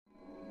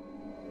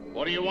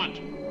What do you want?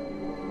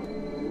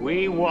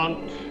 We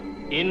want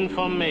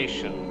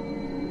information.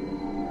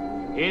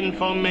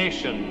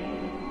 Information.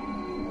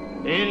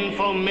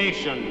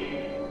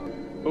 Information.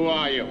 Who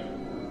are you?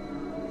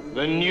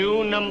 The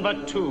new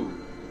number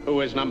 2.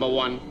 Who is number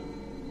 1?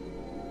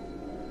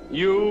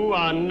 You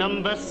are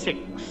number 6.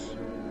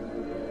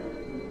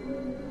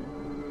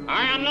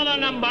 I am not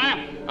a number.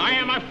 I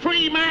am a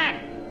free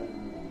man.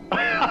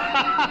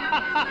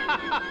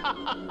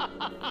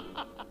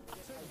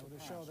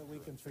 Show that we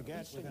can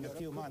forget within a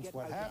few months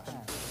what happened.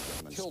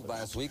 Killed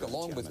last week,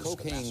 along with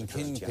cocaine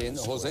kingpin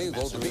Jose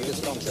Rodriguez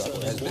Concha,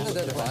 has been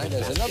identified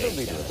as another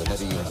leader of the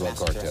Medellin drug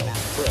cartel.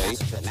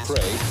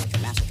 Pray.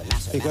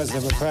 Because the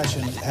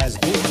repression has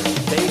been.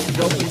 Space is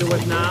open to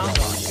us now,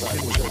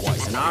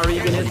 and our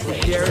eagerness to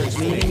share its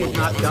meaning is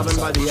not governed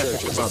by the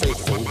efforts of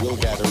others. Will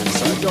gather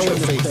inside We go into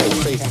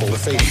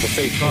space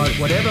because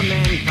whatever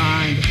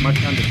mankind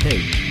must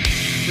undertake,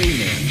 free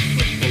men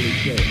must fully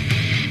share.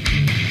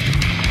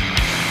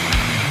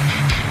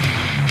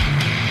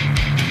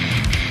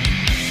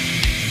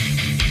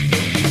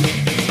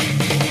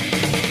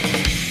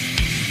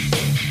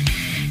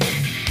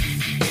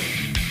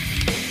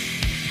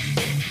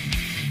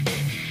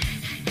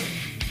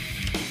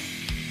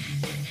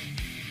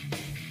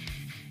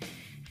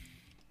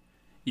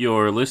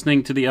 You're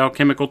listening to the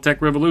Alchemical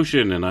Tech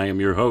Revolution, and I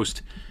am your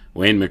host,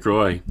 Wayne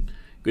McRoy.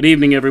 Good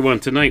evening, everyone.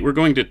 Tonight we're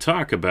going to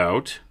talk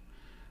about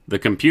the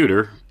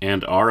computer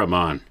and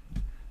Ahriman,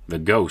 the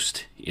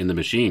ghost in the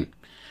machine.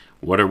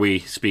 What are we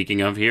speaking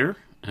of here?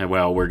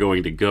 Well, we're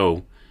going to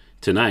go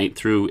tonight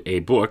through a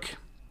book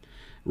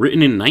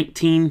written in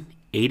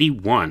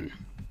 1981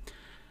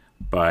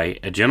 by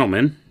a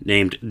gentleman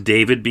named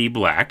David B.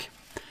 Black.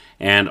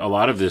 And a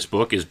lot of this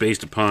book is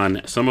based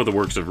upon some of the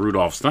works of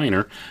Rudolf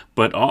Steiner,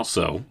 but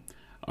also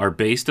are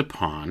based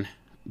upon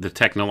the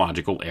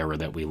technological era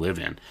that we live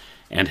in,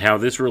 and how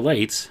this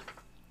relates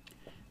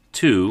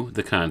to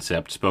the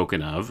concept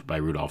spoken of by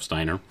Rudolf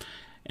Steiner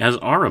as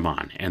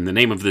Ahriman. And the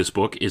name of this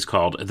book is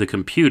called The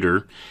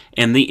Computer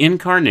and the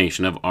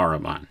Incarnation of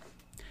Ahriman.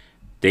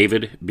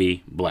 David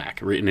B. Black,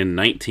 written in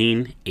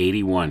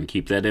 1981.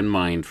 Keep that in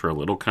mind for a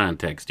little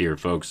context here,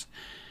 folks.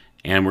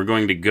 And we're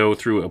going to go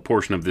through a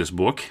portion of this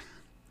book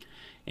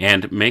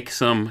and make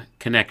some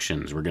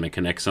connections. We're going to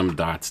connect some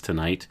dots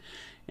tonight,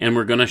 and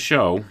we're going to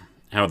show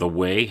how the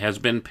way has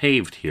been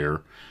paved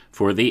here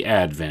for the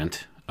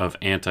advent of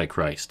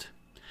Antichrist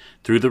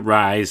through the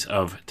rise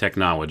of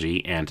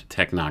technology and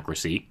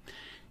technocracy,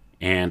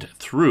 and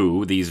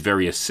through these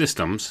various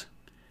systems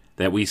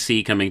that we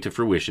see coming to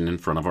fruition in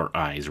front of our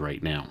eyes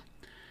right now.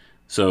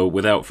 So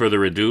without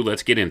further ado,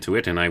 let's get into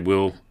it, and I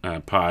will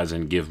pause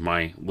and give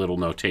my little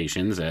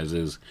notations, as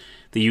is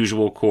the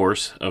usual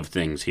course of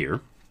things here.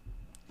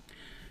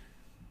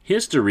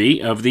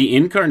 History of the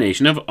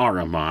incarnation of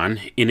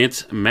Ahriman in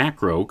its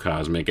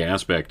macrocosmic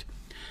aspect.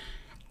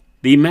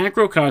 The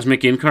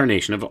macrocosmic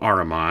incarnation of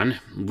Ahriman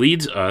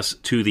leads us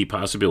to the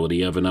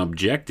possibility of an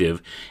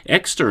objective,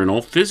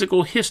 external,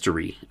 physical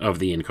history of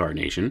the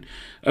incarnation,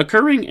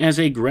 occurring as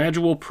a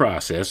gradual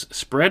process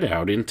spread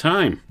out in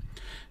time.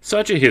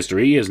 Such a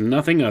history is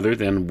nothing other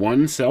than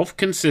one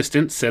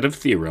self-consistent set of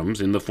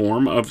theorems in the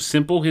form of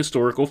simple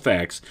historical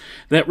facts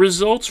that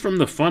results from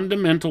the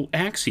fundamental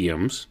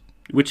axioms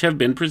which have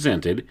been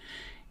presented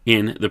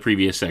in the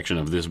previous section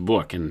of this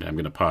book. And I'm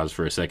going to pause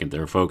for a second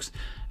there, folks.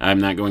 I'm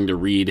not going to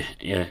read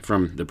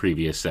from the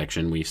previous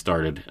section. We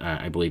started,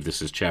 I believe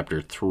this is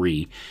chapter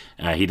 3.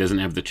 He doesn't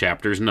have the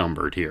chapters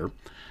numbered here,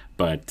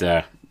 but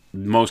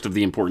most of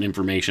the important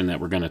information that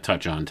we're going to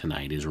touch on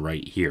tonight is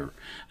right here.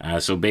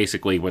 So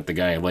basically what the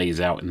guy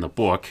lays out in the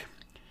book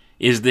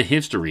is the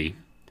history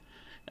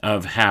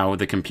of how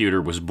the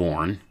computer was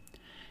born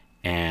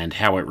and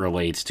how it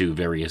relates to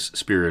various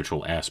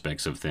spiritual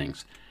aspects of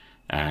things.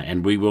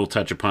 And we will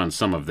touch upon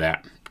some of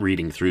that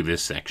reading through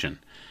this section,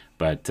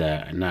 but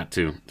not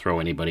to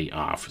throw anybody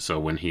off. So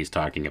when he's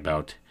talking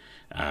about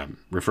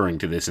referring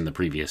to this in the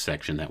previous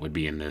section, that would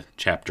be in the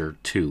chapter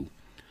 2.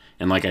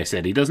 And like I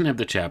said, he doesn't have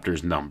the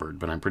chapters numbered,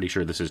 but I'm pretty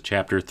sure this is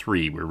chapter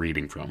 3 we're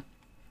reading from.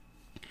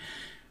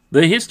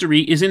 The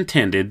history is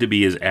intended to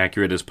be as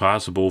accurate as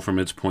possible from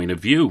its point of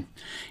view.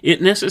 It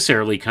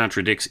necessarily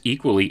contradicts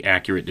equally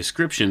accurate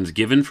descriptions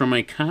given from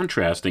a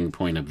contrasting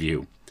point of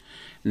view.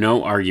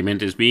 No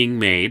argument is being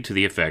made to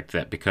the effect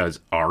that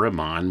because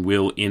Ahriman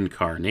will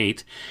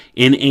incarnate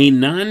in a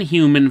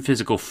non-human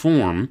physical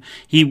form,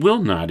 he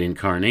will not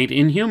incarnate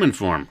in human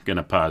form.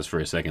 Gonna pause for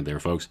a second there,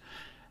 folks.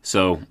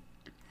 So,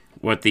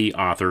 what the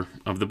author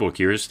of the book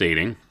here is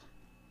stating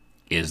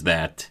is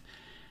that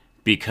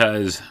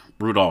because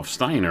Rudolf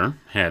Steiner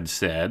had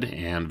said,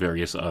 and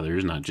various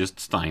others, not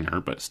just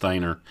Steiner, but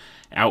Steiner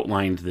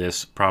outlined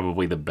this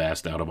probably the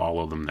best out of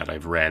all of them that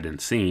I've read and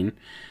seen.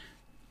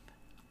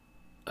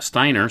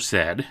 Steiner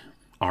said,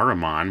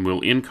 Ahriman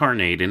will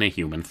incarnate in a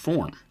human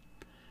form.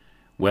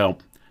 Well,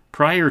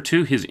 prior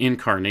to his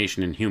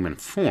incarnation in human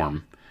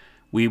form,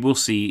 we will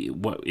see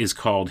what is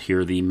called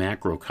here the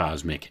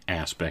macrocosmic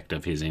aspect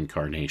of his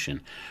incarnation,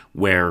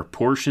 where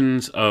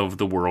portions of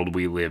the world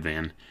we live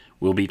in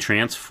will be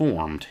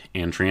transformed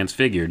and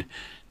transfigured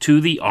to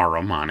the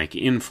Ahrimanic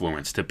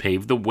influence to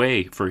pave the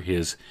way for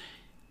his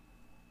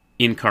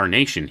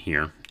incarnation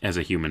here as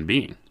a human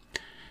being.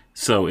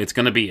 So it's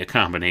going to be a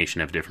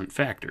combination of different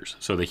factors.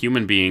 So the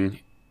human being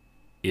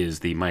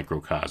is the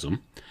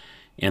microcosm,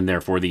 and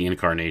therefore the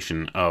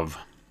incarnation of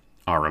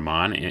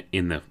Ahriman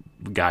in the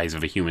guise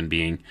of a human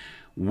being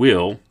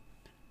will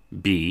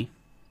be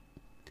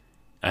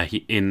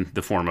in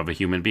the form of a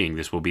human being.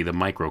 This will be the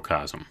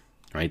microcosm,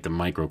 right? The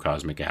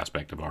microcosmic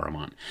aspect of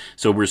Ahriman.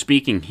 So we're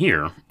speaking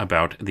here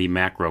about the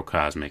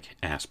macrocosmic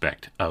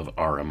aspect of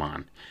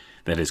Ahriman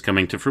that is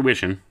coming to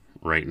fruition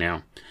right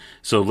now.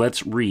 So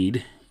let's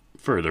read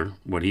further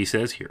what he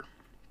says here.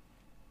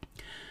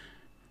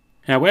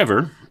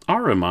 However,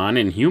 Ahriman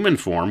in human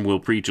form will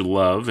preach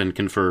love and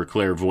confer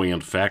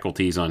clairvoyant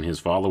faculties on his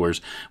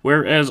followers,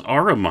 whereas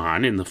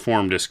Ahriman in the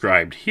form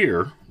described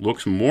here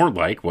looks more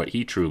like what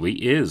he truly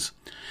is.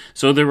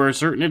 So there are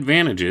certain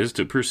advantages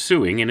to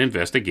pursuing an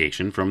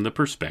investigation from the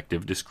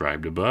perspective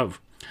described above.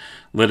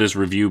 Let us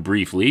review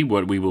briefly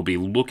what we will be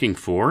looking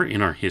for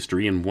in our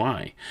history and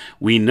why.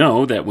 We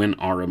know that when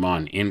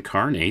Ahriman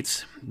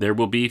incarnates, there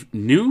will be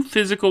new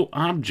physical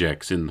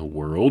objects in the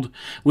world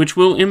which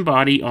will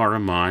embody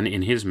Ahriman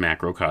in his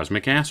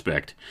macrocosmic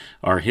aspect.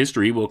 Our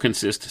history will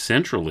consist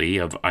centrally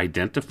of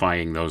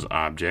identifying those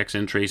objects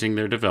and tracing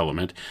their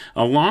development,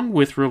 along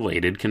with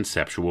related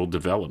conceptual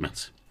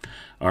developments.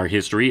 Our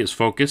history is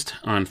focused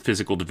on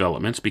physical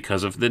developments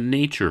because of the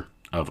nature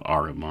of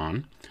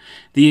Ahriman.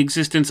 The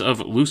existence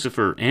of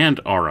Lucifer and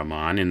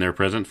Ahriman in their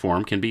present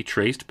form can be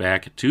traced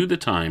back to the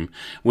time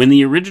when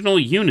the original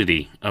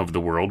unity of the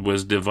world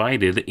was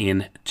divided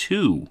in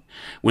two,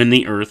 when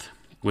the earth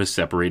was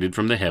separated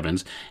from the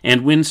heavens,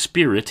 and when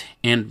spirit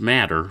and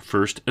matter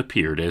first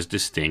appeared as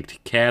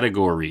distinct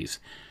categories.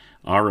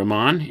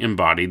 Ahriman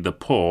embodied the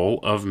pole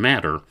of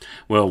matter,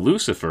 while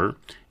Lucifer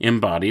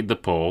embodied the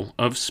pole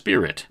of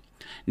spirit,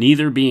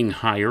 neither being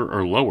higher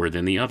or lower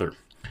than the other.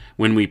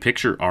 When we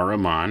picture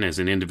Ahriman as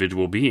an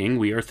individual being,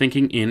 we are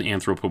thinking in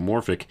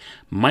anthropomorphic,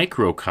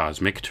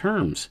 microcosmic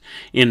terms.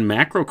 In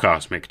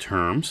macrocosmic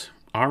terms,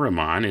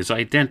 Ahriman is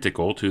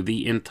identical to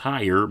the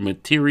entire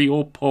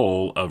material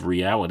pole of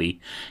reality,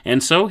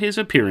 and so his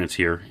appearance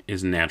here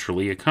is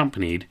naturally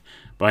accompanied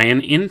by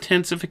an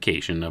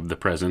intensification of the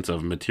presence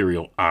of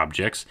material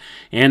objects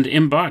and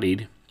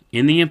embodied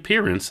in the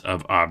appearance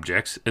of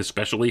objects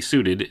especially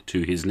suited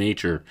to his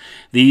nature.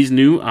 These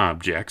new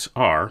objects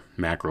are,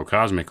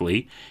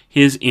 macrocosmically,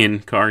 his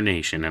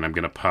incarnation. And I'm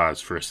going to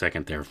pause for a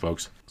second there,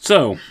 folks.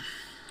 So,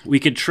 we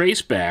could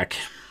trace back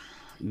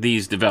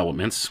these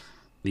developments,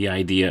 the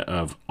idea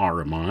of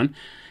Ahriman,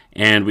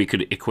 and we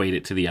could equate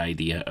it to the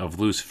idea of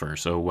Lucifer.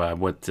 So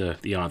what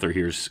the author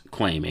here is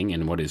claiming,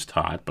 and what is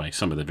taught by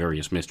some of the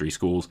various mystery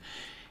schools,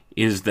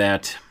 is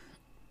that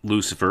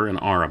Lucifer and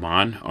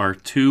Ahriman are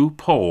two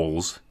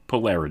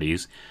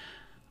polarities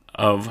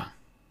of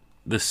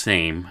the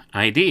same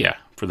idea,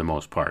 for the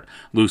most part.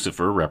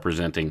 Lucifer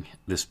representing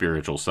the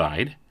spiritual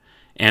side,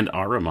 and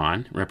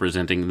Ahriman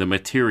representing the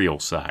material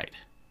side,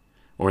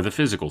 or the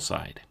physical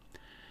side.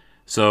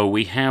 So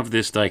we have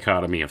this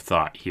dichotomy of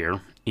thought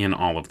here in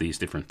all of these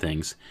different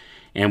things,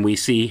 and we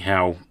see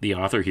how the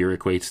author here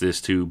equates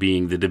this to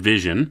being the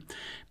division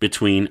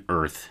between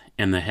earth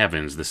and the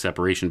heavens, the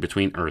separation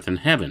between earth and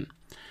heaven,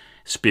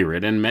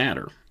 spirit and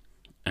matter.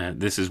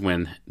 This is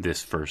when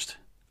this first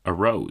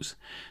arose.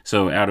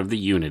 So out of the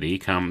unity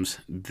comes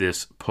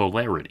this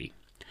polarity.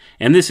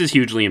 And this is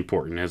hugely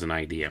important as an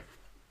idea.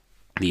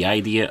 The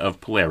idea of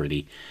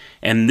polarity.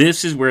 And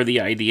this is where the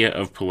idea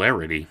of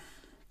polarity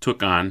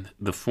took on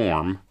the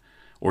form,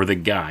 or the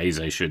guise,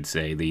 I should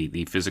say,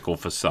 the physical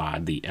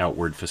facade, the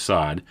outward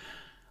facade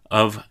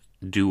of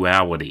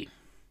duality.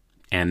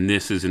 And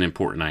this is an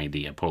important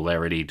idea.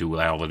 Polarity,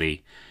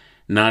 duality,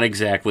 not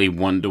exactly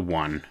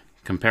one-to-one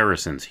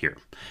comparisons here.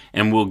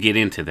 And we'll get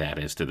into that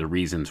as to the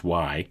reasons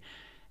why,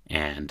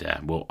 and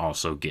we'll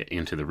also get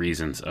into the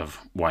reasons of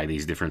why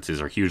these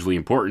differences are hugely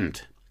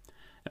important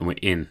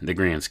in the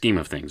grand scheme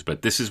of things.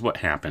 But this is what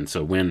happened.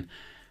 So when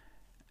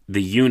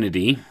the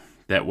unity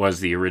that was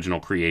the original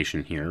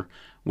creation here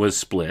was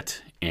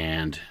split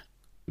and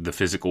the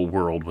physical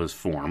world was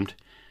formed,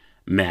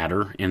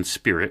 matter and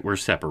spirit were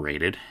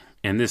separated,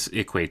 and this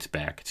equates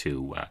back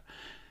to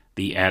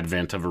the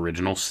advent of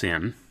original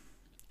sin,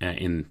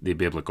 in the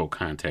biblical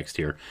context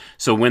here.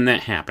 So when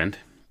that happened,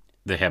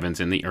 the heavens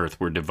and the earth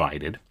were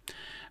divided,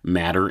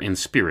 matter and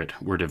spirit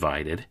were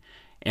divided,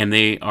 and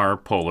they are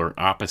polar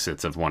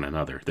opposites of one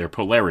another. They're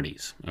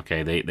polarities,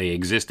 okay? They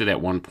existed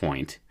at one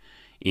point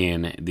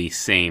in the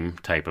same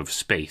type of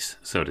space,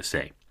 so to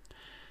say.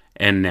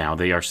 And now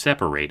they are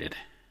separated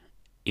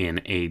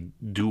in a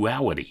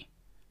duality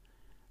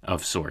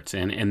of sorts.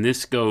 And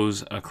this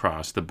goes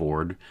across the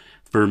board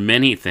for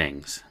many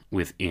things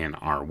within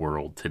our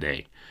world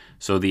today.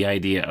 So the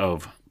idea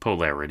of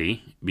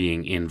polarity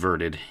being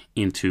inverted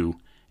into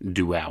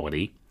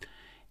duality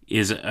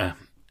is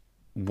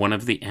one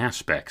of the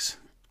aspects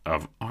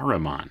of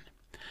Ahriman,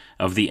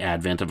 of the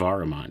advent of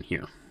Ahriman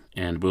here.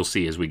 And we'll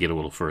see as we get a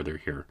little further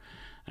here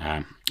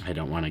I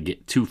don't want to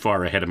get too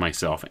far ahead of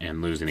myself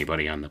and lose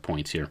anybody on the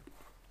points here.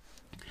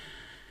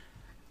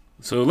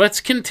 So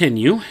let's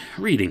continue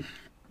reading.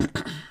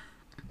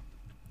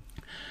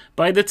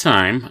 By the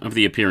time of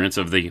the appearance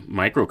of the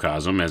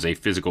microcosm as a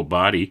physical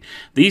body,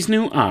 these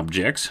new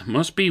objects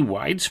must be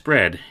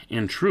widespread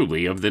and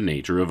truly of the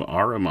nature of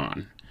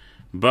Ahriman.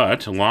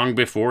 But long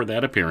before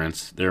that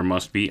appearance, there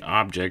must be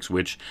objects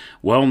which,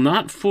 while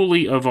not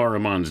fully of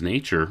Ahriman's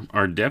nature,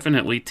 are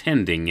definitely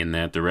tending in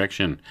that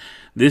direction.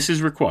 This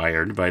is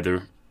required by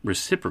the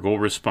reciprocal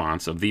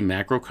response of the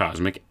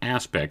macrocosmic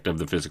aspect of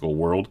the physical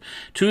world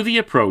to the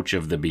approach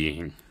of the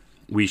being.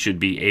 We should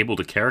be able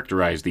to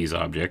characterize these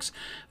objects,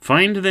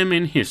 find them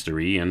in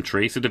history, and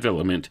trace a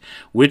development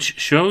which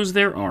shows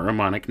their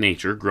Ahrimanic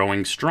nature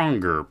growing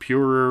stronger,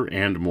 purer,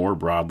 and more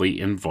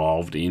broadly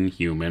involved in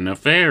human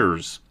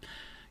affairs.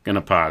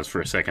 Gonna pause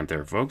for a second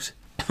there, folks.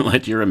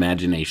 Let your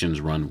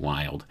imaginations run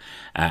wild.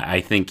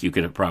 I think you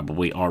could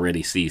probably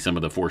already see some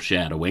of the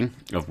foreshadowing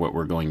of what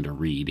we're going to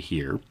read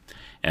here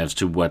as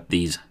to what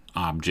these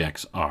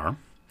objects are.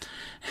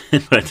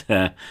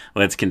 But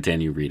let's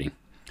continue reading.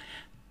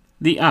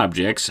 The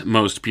objects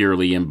most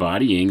purely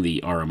embodying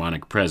the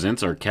Ahrimanic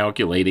presence are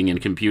calculating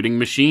and computing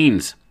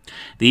machines.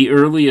 The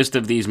earliest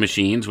of these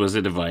machines was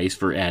a device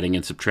for adding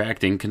and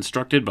subtracting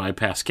constructed by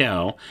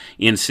Pascal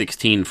in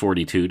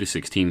 1642 to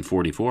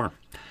 1644.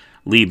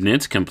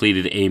 Leibniz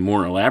completed a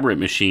more elaborate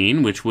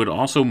machine which would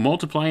also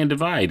multiply and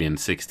divide in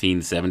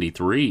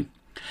 1673.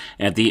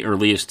 At the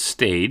earliest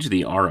stage,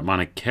 the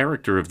Ahrimanic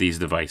character of these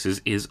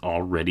devices is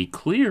already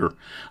clear,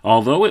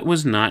 although it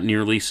was not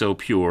nearly so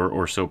pure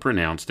or so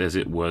pronounced as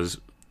it was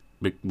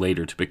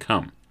later to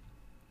become.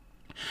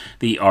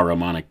 The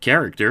Ahrimanic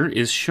character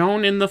is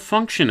shown in the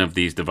function of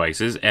these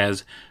devices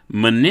as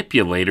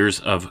manipulators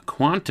of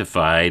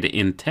quantified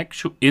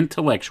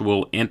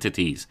intellectual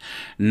entities.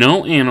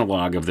 No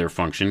analog of their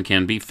function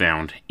can be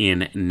found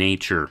in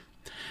nature.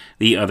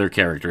 The other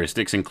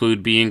characteristics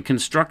include being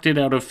constructed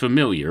out of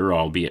familiar,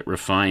 albeit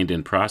refined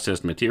and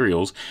processed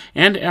materials,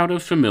 and out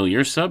of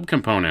familiar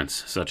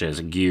subcomponents, such as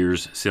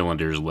gears,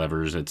 cylinders,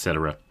 levers,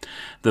 etc.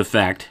 The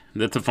fact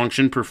that the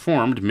function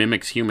performed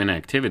mimics human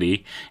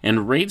activity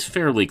and rates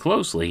fairly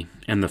closely,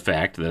 and the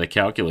fact that a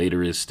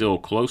calculator is still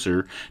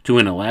closer to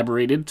an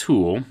elaborated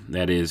tool,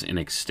 that is, an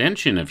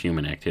extension of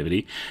human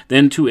activity,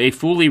 than to a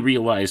fully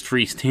realized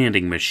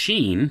freestanding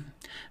machine,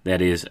 that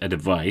is, a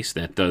device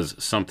that does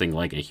something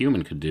like a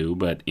human could do,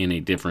 but in a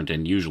different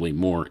and usually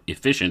more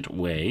efficient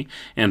way,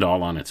 and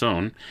all on its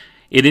own.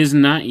 It is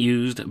not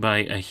used by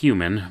a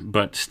human,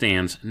 but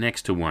stands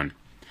next to one.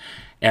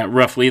 At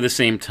roughly the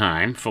same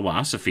time,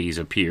 philosophies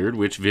appeared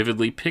which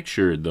vividly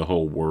pictured the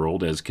whole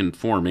world as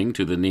conforming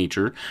to the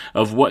nature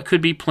of what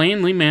could be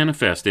plainly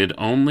manifested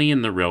only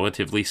in the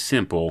relatively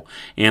simple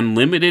and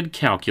limited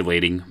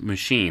calculating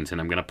machines. And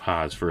I'm going to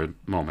pause for a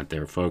moment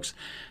there, folks.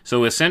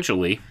 So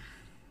essentially,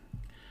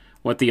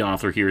 what the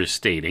author here is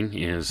stating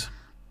is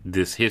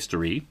this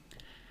history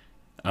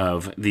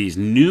of these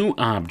new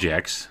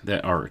objects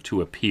that are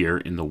to appear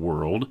in the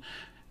world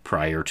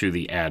prior to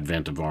the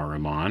advent of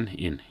Ahriman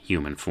in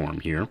human form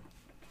here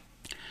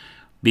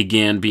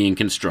began being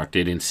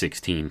constructed in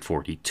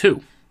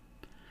 1642.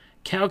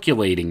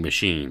 Calculating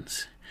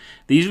machines.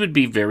 These would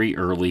be very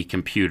early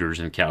computers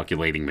and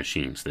calculating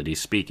machines that he's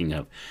speaking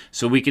of.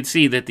 So we could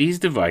see that these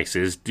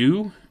devices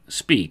do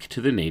speak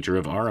to the nature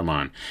of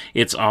Ahriman.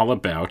 It's all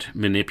about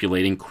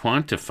manipulating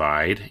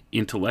quantified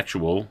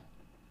intellectual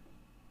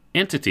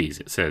entities,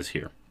 it says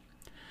here.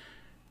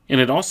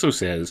 And it also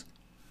says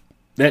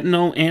that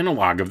no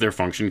analog of their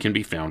function can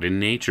be found in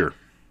nature.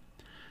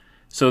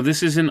 So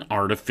this is an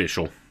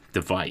artificial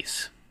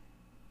device.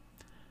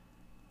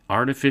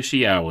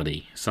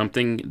 Artificiality,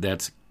 something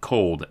that's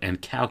cold and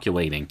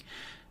calculating,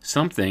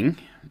 something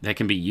that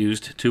can be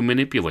used to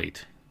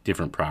manipulate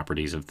different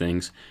properties of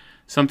things,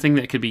 something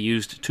that could be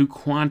used to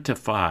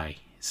quantify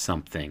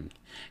something,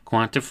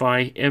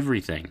 quantify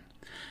everything.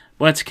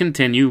 Let's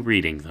continue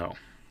reading, though.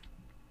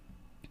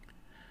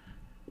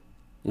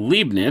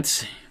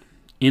 Leibniz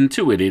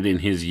intuited in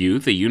his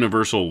youth a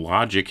universal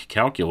logical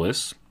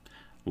calculus,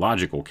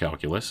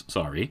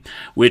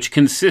 which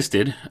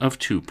consisted of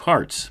two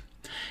parts: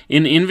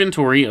 an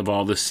inventory of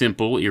all the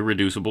simple,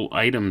 irreducible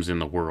items in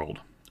the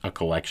world, a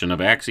collection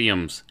of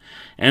axioms,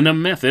 and a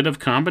method of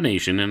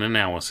combination and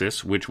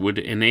analysis which would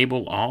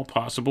enable all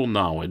possible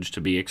knowledge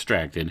to be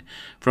extracted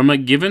from a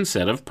given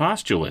set of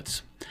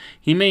postulates.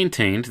 He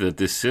maintained that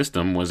this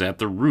system was at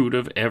the root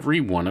of every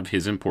one of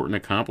his important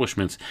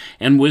accomplishments,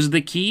 and was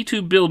the key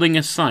to building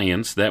a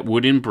science that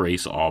would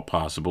embrace all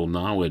possible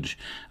knowledge,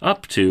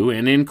 up to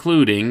and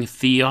including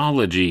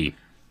theology.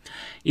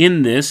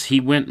 In this, he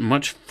went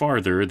much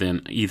farther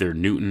than either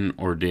Newton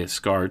or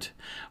Descartes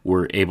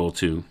were able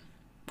to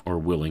or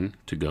willing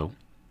to go.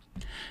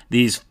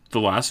 These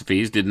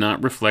philosophies did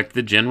not reflect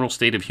the general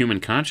state of human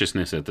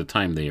consciousness at the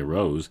time they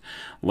arose.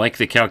 Like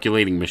the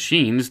calculating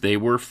machines, they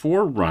were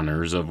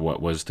forerunners of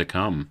what was to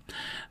come.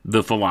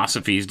 The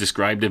philosophies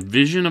described a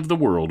vision of the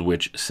world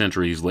which,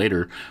 centuries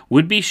later,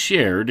 would be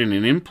shared in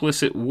an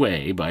implicit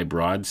way by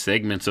broad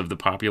segments of the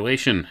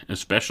population,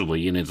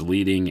 especially in its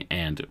leading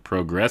and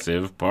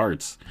progressive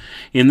parts.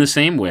 In the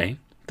same way,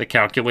 the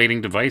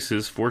calculating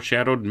devices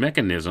foreshadowed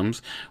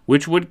mechanisms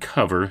which would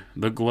cover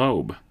the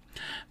globe.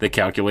 The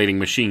calculating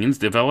machines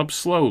developed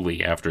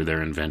slowly after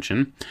their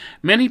invention.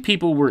 Many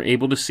people were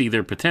able to see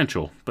their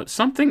potential, but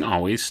something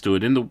always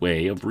stood in the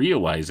way of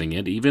realizing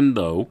it, even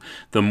though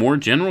the more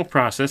general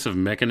process of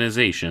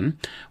mechanization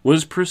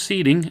was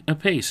proceeding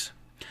apace.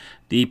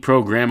 The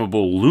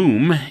programmable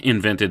loom,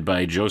 invented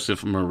by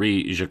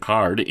Joseph-Marie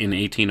Jacquard in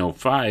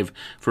 1805,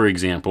 for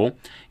example,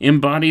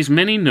 embodies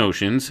many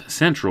notions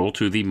central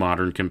to the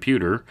modern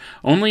computer,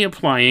 only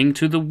applying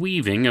to the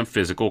weaving of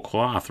physical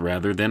cloth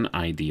rather than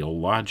ideal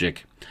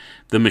logic.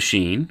 The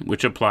machine,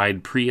 which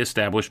applied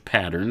pre-established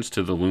patterns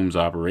to the loom's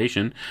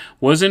operation,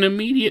 was an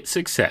immediate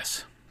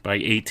success. By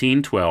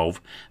 1812,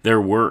 there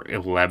were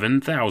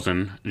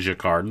 11,000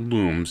 Jacquard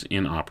looms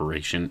in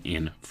operation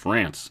in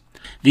France.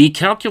 The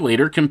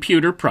calculator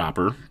computer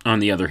proper, on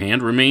the other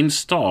hand, remained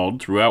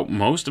stalled throughout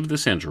most of the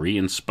century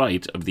in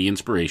spite of the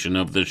inspiration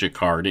of the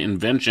Jacquard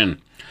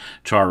invention.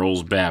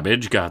 Charles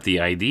Babbage got the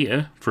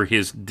idea for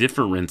his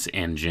difference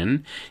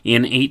engine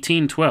in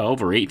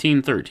 1812 or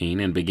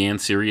 1813 and began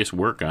serious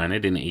work on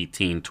it in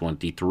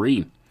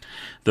 1823.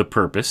 The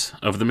purpose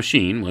of the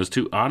machine was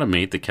to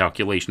automate the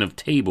calculation of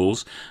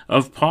tables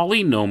of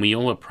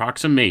polynomial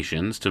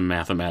approximations to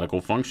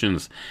mathematical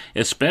functions,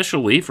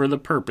 especially for the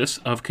purpose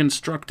of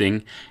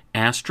constructing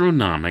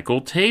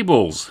astronomical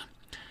tables.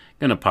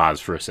 Gonna pause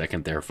for a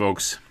second there,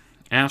 folks.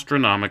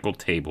 Astronomical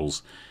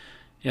tables.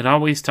 It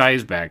always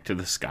ties back to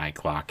the sky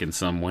clock in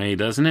some way,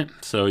 doesn't it?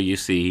 So you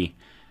see,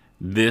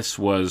 this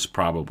was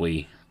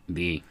probably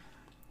the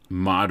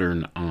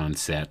modern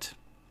onset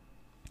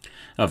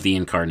of the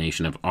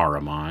incarnation of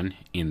Ahriman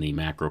in the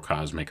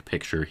macrocosmic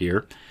picture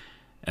here,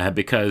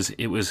 because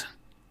it was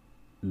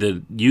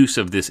the use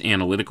of this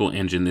analytical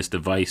engine, this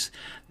device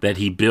that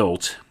he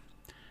built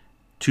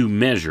to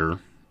measure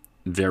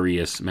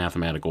various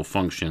mathematical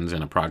functions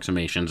and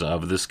approximations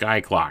of the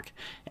sky clock,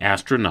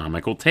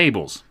 astronomical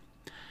tables.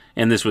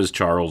 And this was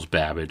Charles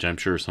Babbage. I'm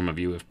sure some of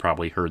you have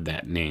probably heard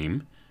that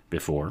name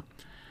before.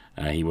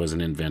 He was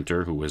an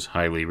inventor who was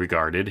highly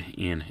regarded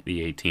in the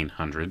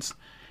 1800s.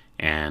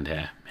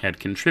 And had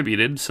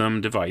contributed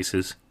some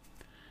devices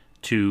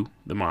to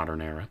the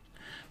modern era.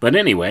 But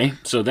anyway,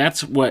 so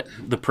that's what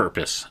the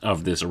purpose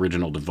of this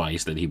original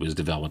device that he was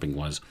developing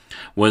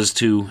was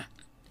to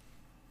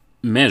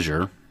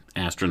measure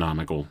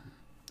astronomical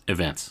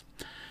events.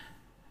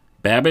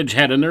 Babbage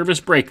had a nervous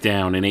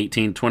breakdown in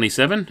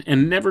 1827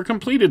 and never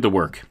completed the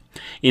work.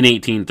 In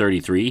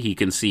 1833, he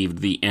conceived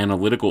the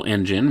analytical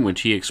engine,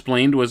 which he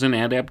explained was an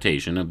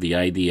adaptation of the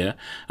idea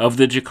of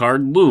the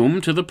Jacquard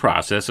loom to the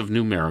process of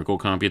numerical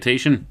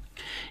computation.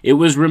 It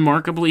was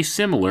remarkably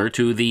similar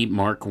to the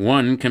Mark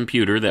I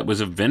computer that was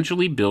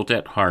eventually built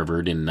at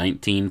Harvard in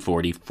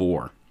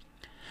 1944.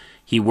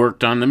 He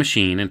worked on the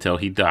machine until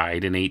he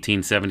died in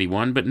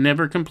 1871, but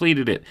never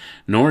completed it,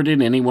 nor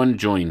did anyone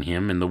join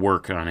him in the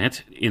work on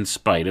it, in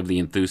spite of the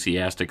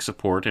enthusiastic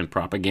support and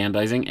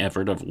propagandizing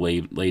effort of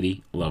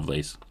Lady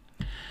Lovelace.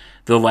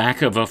 The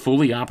lack of a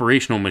fully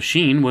operational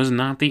machine was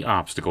not the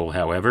obstacle,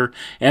 however,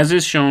 as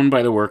is shown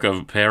by the work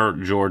of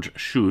Père George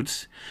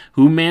Schütz,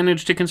 who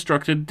managed to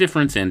construct a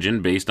difference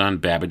engine based on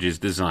Babbage's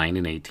design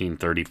in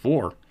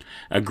 1834.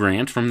 A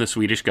grant from the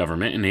Swedish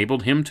government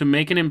enabled him to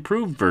make an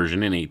improved version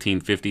in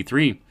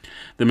 1853.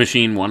 The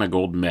machine won a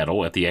gold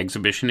medal at the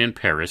exhibition in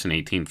Paris in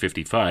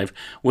 1855,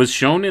 was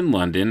shown in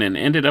London, and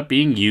ended up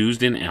being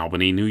used in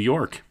Albany, New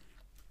York.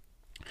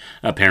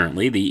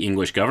 Apparently, the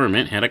English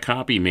government had a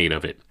copy made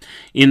of it.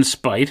 In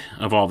spite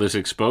of all this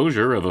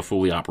exposure of a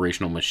fully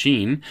operational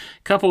machine,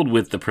 coupled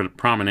with the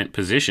prominent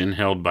position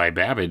held by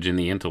Babbage in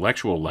the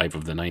intellectual life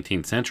of the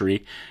 19th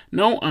century,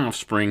 no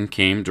offspring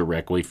came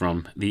directly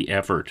from the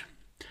effort.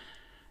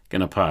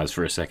 Gonna pause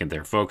for a second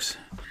there, folks.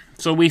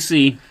 So we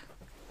see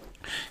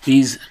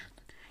these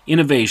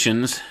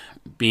innovations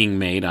being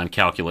made on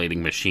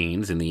calculating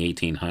machines in the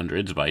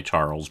 1800s by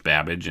Charles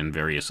Babbage and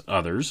various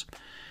others.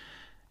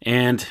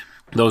 And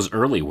those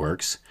early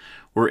works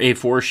were a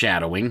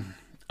foreshadowing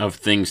of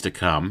things to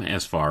come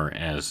as far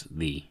as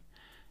the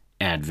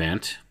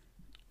advent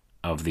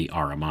of the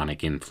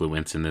Ahrimanic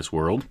influence in this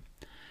world,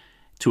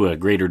 to a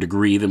greater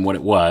degree than what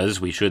it was,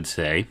 we should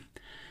say.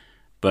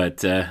 But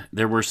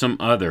there were some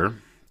other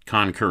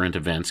concurrent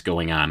events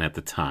going on at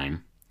the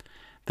time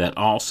that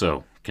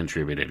also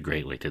contributed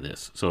greatly to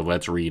this. So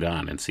let's read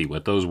on and see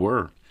what those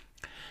were.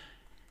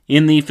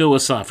 In the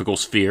philosophical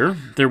sphere,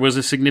 there was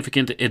a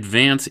significant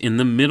advance in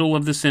the middle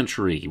of the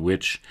century,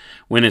 which,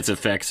 when its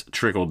effects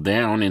trickled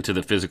down into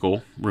the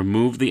physical,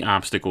 removed the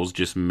obstacles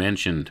just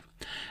mentioned.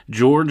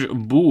 George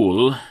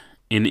Boole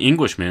an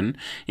Englishman,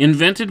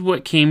 invented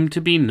what came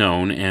to be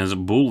known as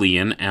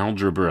Boolean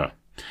algebra,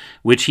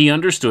 which he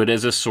understood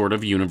as a sort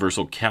of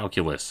universal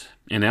calculus,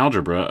 an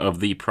algebra of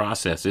the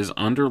processes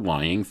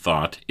underlying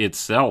thought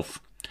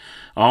itself.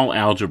 All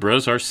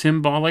algebras are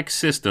symbolic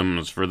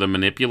systems for the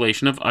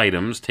manipulation of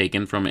items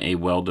taken from a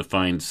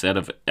well-defined set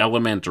of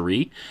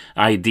elementary,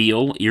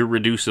 ideal,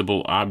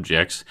 irreducible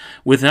objects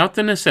without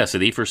the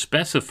necessity for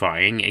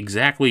specifying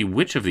exactly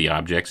which of the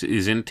objects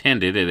is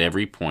intended at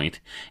every point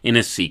in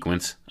a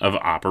sequence of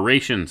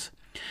operations.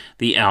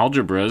 The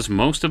algebras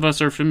most of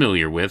us are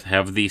familiar with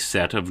have the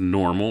set of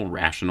normal,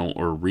 rational,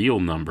 or real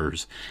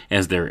numbers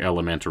as their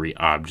elementary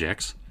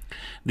objects.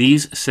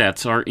 These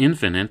sets are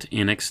infinite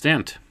in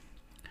extent.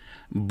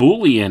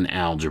 Boolean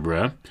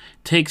algebra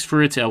takes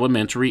for its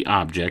elementary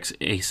objects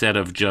a set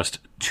of just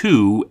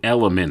two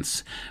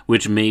elements,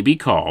 which may be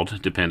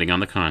called, depending on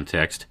the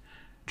context,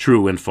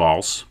 true and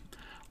false,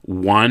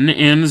 1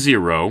 and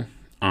 0,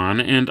 on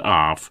and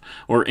off,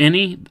 or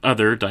any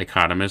other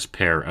dichotomous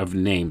pair of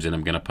names. And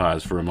I'm going to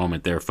pause for a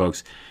moment there,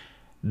 folks.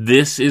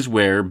 This is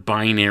where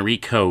binary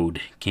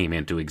code came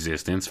into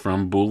existence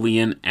from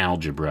Boolean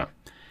algebra.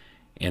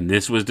 And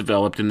this was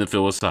developed in the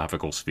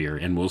philosophical sphere,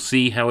 and we'll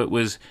see how it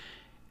was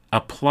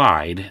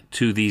applied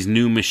to these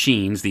new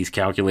machines, these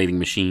calculating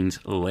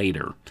machines,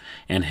 later,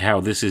 and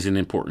how this is an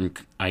important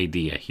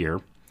idea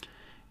here,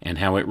 and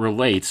how it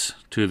relates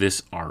to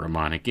this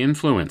Ahrimanic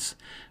influence.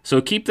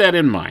 So keep that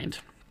in mind.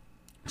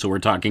 So we're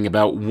talking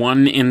about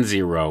 1 and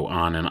 0,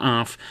 on and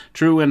off,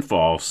 true and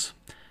false,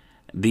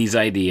 these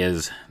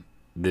ideas,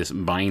 this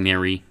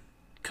binary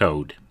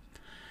code.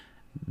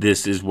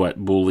 This is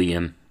what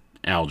Boolean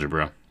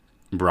algebra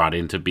brought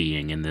into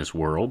being in this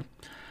world.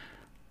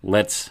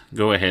 Let's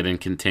go ahead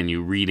and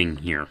continue reading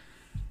here.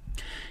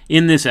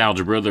 In this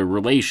algebra, the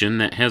relation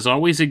that has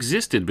always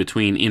existed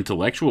between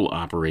intellectual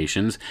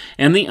operations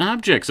and the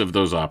objects of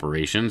those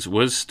operations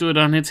was stood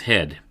on its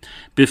head.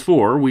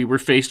 Before, we were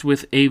faced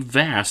with a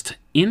vast,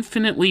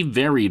 infinitely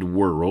varied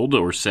world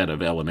or set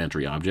of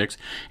elementary objects,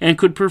 and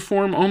could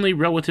perform only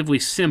relatively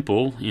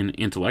simple, in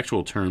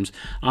intellectual terms,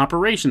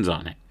 operations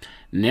on it.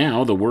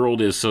 Now the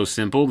world is so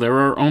simple there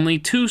are only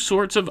two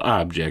sorts of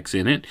objects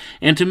in it,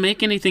 and to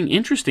make anything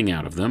interesting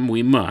out of them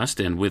we must,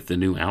 and with the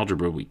new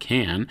algebra we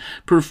can,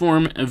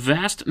 perform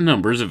vast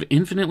numbers of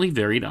infinitely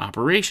varied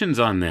operations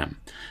on them.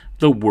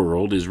 The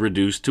world is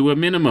reduced to a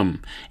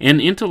minimum. An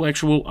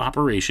intellectual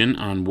operation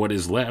on what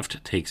is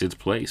left takes its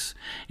place.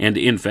 And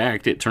in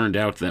fact, it turned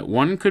out that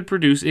one could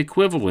produce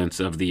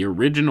equivalents of the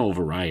original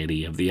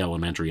variety of the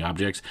elementary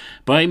objects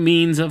by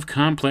means of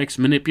complex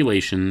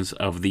manipulations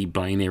of the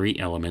binary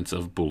elements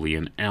of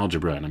Boolean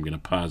algebra. And I'm going to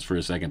pause for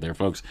a second there,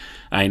 folks.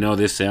 I know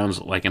this sounds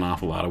like an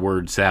awful lot of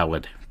word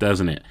salad,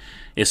 doesn't it?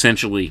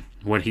 Essentially,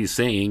 what he's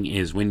saying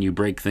is when you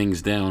break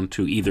things down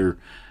to either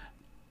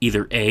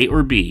A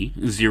or B,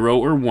 0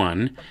 or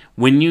 1,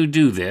 when you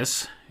do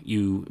this,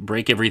 you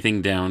break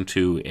everything down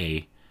to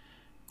a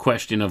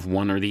question of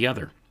one or the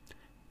other.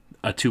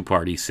 A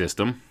two-party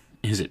system.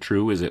 Is it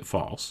true? Is it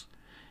false?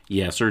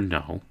 Yes or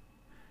no?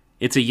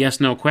 It's a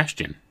yes-no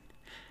question.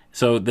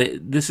 So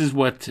this is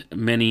what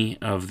many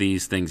of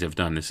these things have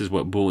done. This is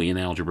what Boolean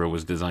algebra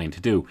was designed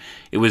to do.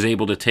 It was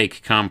able to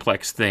take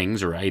complex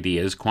things or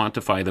ideas,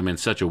 quantify them in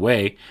such a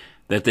way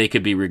that they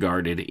could be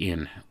regarded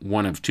in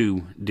one of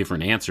two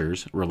different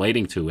answers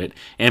relating to it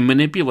and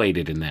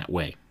manipulated in that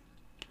way.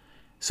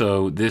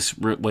 So this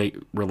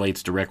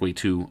relates directly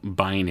to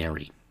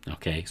binary.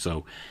 Okay,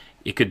 so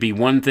it could be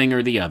one thing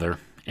or the other,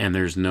 and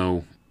there's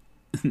no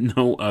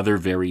other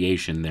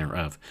variation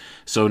thereof.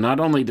 So not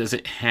only does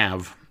it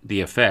have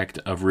the effect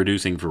of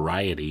reducing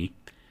variety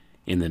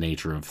in the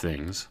nature of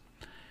things,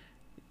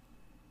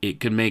 it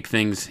can make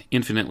things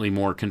infinitely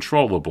more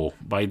controllable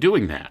by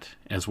doing that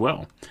as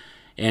well.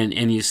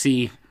 And you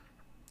see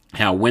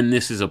how when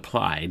this is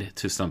applied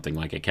to something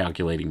like a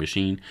calculating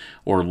machine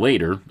or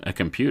later a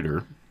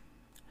computer,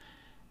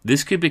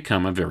 this could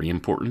become a very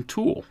important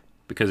tool.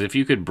 Because if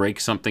you could break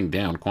something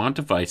down,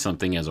 quantify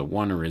something as a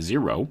 1 or a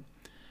 0,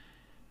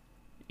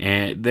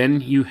 and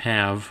then you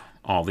have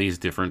all these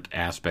different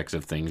aspects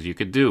of things you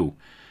could do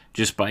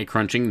just by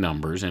crunching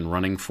numbers and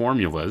running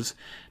formulas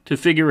to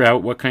figure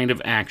out what kind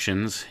of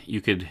actions you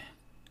could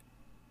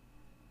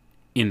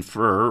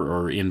infer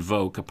or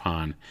invoke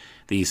upon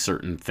these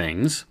certain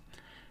things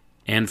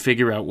and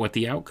figure out what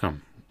the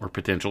outcome or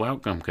potential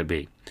outcome could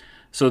be.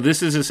 So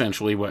this is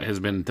essentially what has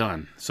been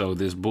done. So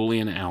this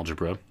Boolean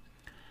algebra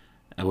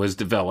was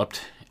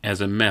developed as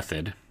a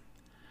method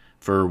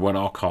for what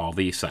I'll call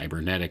the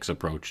cybernetics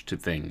approach to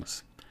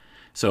things.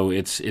 So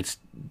it's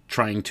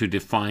trying to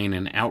define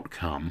an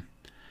outcome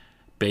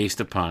based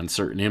upon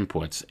certain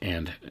inputs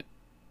and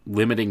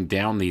limiting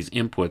down these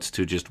inputs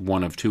to just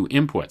one of two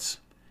inputs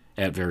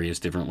at various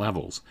different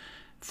levels,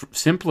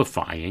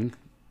 simplifying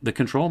the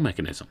control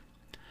mechanism.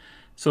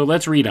 So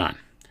let's read on.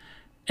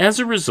 As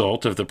a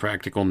result of the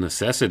practical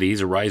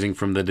necessities arising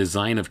from the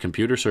design of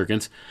computer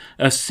circuits,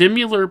 a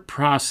similar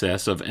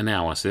process of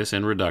analysis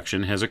and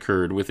reduction has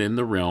occurred within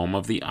the realm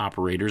of the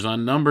operators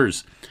on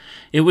numbers.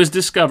 It was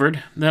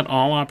discovered that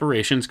all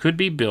operations could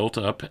be built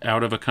up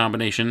out of a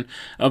combination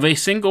of a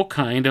single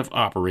kind of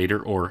operator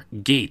or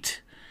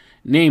gate,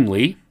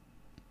 namely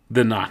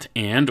the not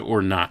and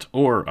or not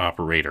or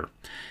operator.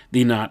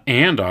 The not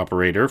and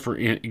operator, for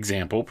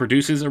example,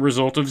 produces a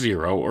result of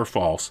 0 or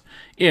false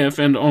if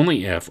and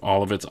only if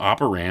all of its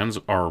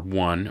operands are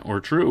 1 or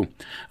true.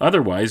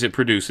 Otherwise, it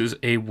produces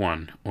a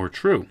 1 or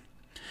true.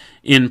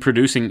 In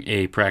producing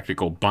a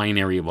practical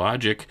binary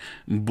logic,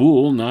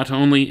 Boole not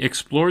only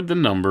explored the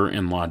number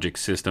and logic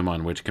system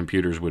on which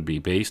computers would be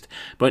based,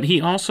 but he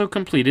also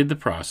completed the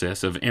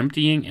process of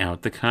emptying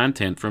out the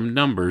content from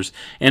numbers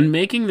and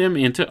making them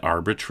into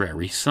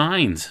arbitrary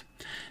signs.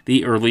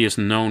 The earliest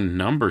known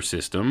number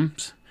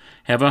systems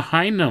have a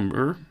high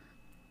number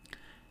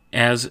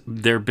as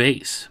their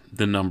base,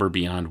 the number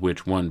beyond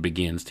which one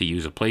begins to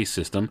use a place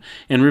system,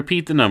 and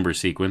repeat the number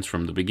sequence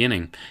from the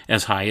beginning,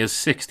 as high as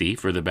 60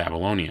 for the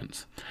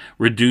Babylonians.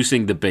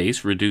 Reducing the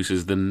base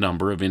reduces the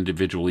number of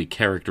individually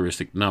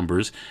characteristic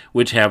numbers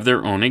which have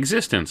their own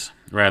existence,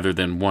 rather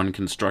than one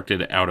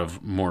constructed out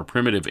of more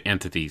primitive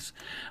entities.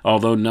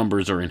 Although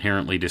numbers are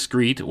inherently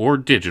discrete or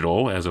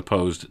digital, as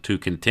opposed to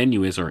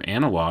continuous or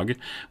analog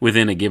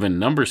within a given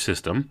number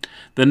system,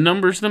 the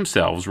numbers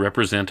themselves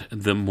represent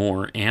the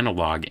more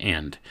analog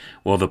end,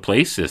 while the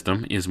place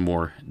system is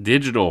more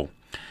digital.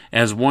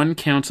 As one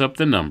counts up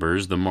the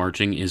numbers, the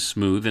marching is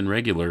smooth and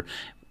regular,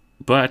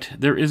 but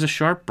there is a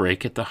sharp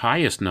break at the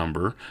highest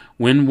number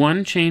when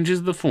one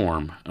changes the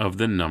form of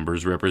the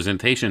number's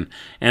representation,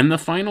 and the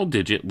final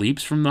digit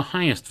leaps from the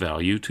highest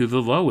value to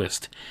the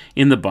lowest.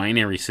 In the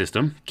binary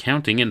system,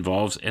 counting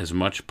involves as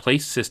much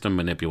place system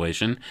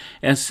manipulation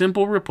as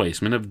simple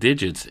replacement of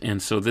digits, and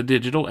so the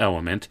digital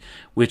element,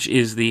 which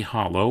is the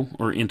hollow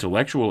or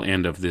intellectual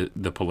end of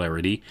the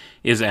polarity,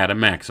 is at a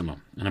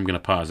maximum. And I'm going to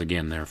pause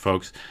again there,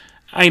 folks.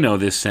 I know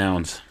this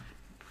sounds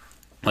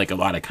like a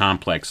lot of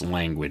complex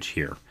language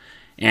here.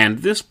 And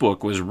this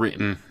book was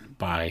written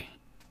by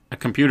a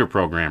computer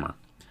programmer.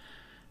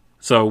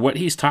 So what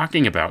he's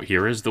talking about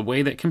here is the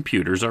way that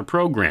computers are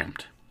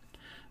programmed.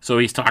 So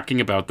he's talking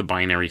about the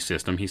binary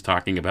system. He's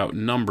talking about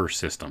number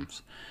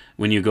systems.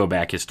 When you go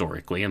back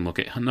historically and look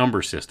at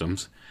number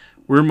systems,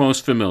 we're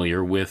most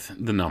familiar with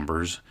the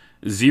numbers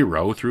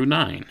 0 through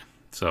 9.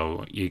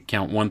 So you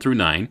count 1 through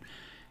 9,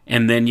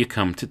 and then you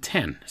come to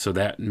 10. So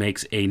that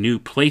makes a new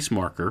place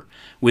marker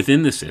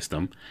within the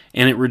system,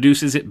 and it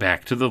reduces it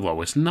back to the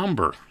lowest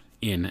number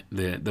in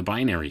the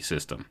binary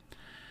system.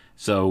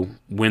 So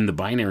when the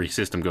binary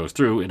system goes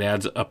through, it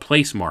adds a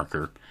place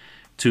marker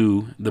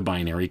to the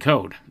binary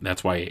code.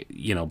 That's why,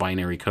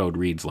 binary code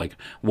reads like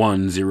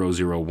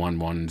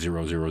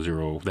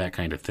 100110000, that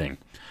kind of thing,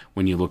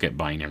 when you look at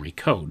binary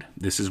code.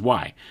 This is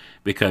why.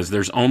 Because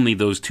there's only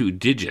those two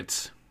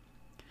digits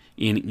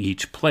in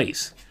each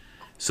place.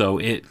 So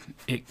it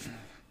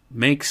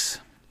makes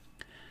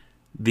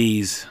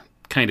these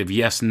kind of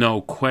yes-no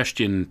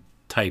question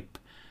type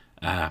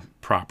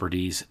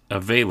properties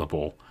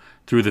available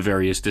through the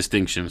various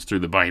distinctions through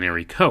the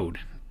binary code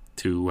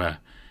to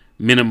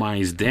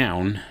minimize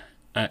down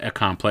a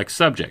complex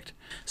subject.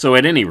 So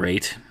at any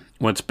rate,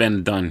 what's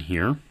been done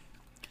here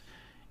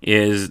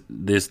is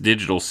this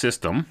digital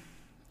system,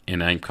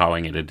 and I'm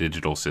calling it a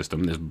digital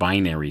system, this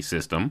binary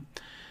system,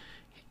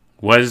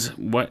 was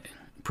what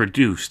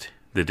produced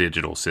the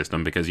digital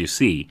system, because you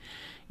see,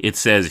 it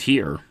says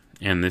here,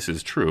 and this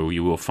is true,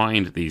 you will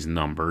find these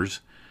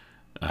numbers,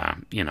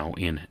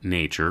 in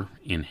nature,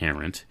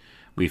 inherent.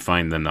 We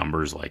find the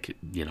numbers like,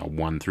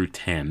 1 through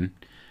 10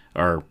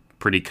 are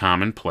pretty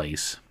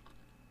commonplace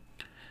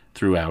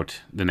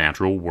throughout the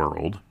natural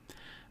world,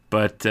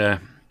 but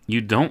you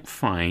don't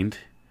find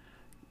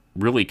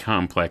really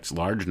complex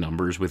large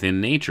numbers within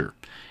nature,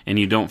 and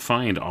you don't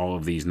find all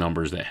of these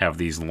numbers that have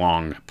these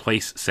long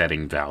place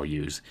setting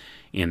values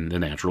in the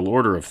natural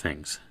order of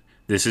things.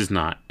 This is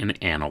not an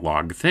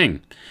analog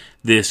thing.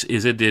 This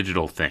is a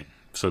digital thing.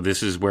 So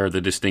this is where the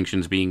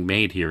distinction's being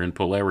made here in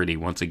polarity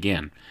once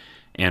again,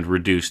 and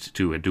reduced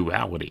to a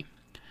duality.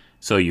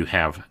 So you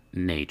have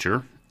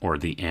nature, or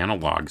the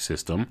analog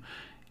system,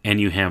 and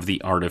you have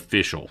the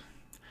artificial,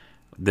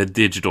 the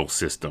digital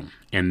system.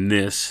 And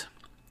this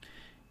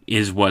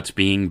is what's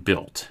being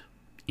built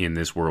in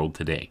this world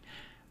today.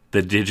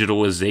 The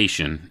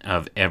digitalization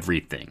of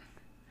everything.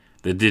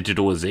 The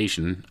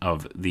digitalization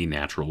of the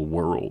natural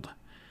world.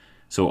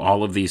 So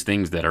all of these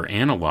things that are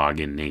analog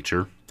in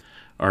nature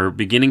are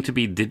beginning to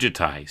be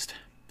digitized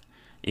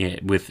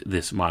with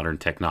this modern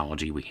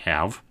technology we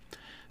have.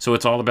 So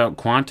it's all about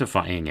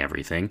quantifying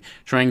everything,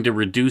 trying to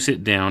reduce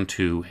it down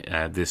to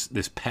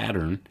this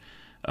pattern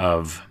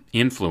of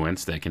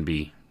influence that can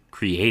be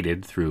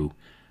created through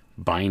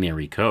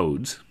binary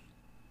codes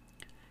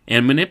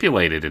and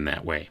manipulated in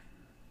that way.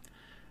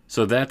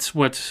 So that's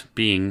what's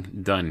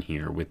being done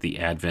here with the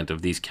advent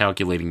of these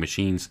calculating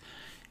machines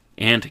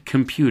and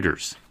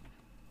computers.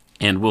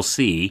 And we'll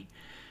see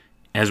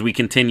as we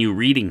continue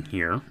reading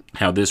here,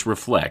 how this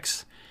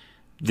reflects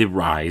the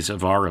rise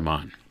of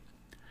Ahriman.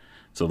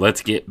 So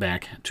let's get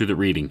back to the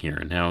reading here,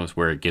 and now is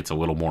where it gets a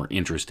little more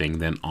interesting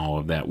than all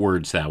of that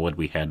word salad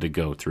we had to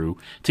go through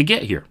to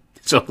get here.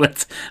 So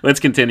let's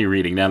continue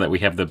reading now that we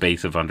have the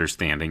base of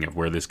understanding of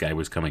where this guy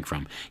was coming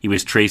from. He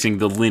was tracing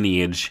the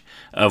lineage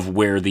of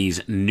where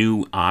these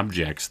new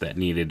objects that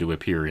needed to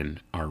appear in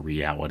our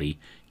reality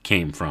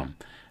came from,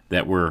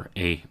 that were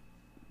a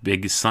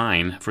big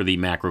sign for the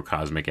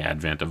macrocosmic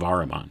advent of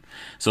Ahriman.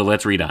 So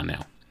let's read on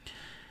now.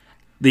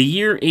 The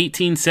year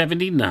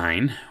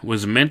 1879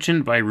 was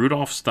mentioned by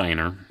Rudolf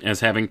Steiner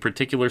as having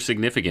particular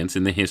significance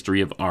in the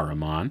history of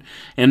Ahriman,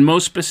 and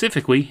most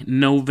specifically,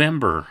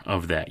 November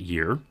of that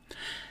year.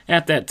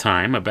 At that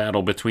time, a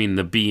battle between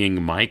the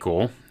being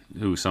Michael,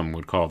 who some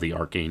would call the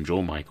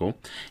Archangel Michael,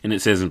 and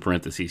it says in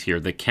parentheses here,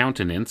 the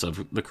countenance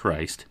of the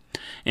Christ,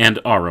 and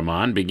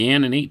Ahriman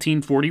began in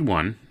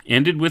 1841,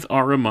 ended with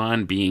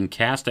Ahriman being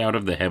cast out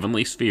of the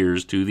heavenly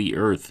spheres to the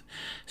earth,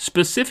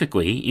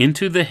 specifically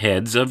into the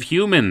heads of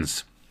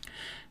humans.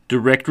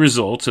 Direct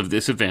results of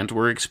this event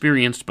were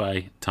experienced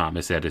by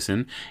Thomas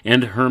Edison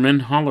and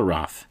Hermann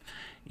Hollerith,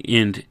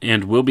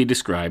 and will be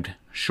described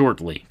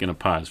shortly. Going to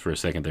pause for a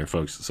second there,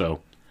 folks. So,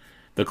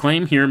 the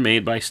claim here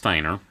made by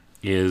Steiner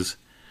is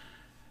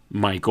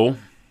Michael,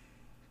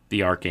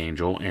 the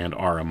Archangel, and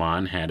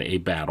Ahriman had a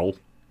battle,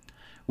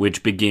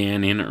 which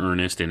began in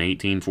earnest in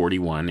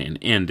 1841 and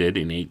ended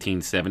in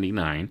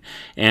 1879,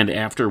 and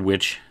after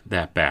which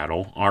that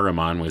battle,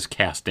 Ahriman was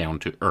cast down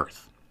to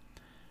earth,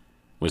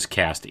 was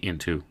cast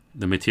into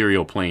the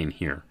material plane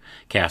here,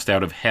 cast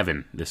out of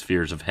heaven, the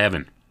spheres of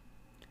heaven,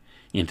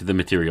 into the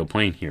material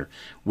plane here,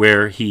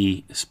 where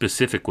he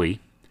specifically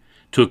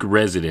took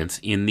residence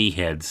in the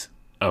heads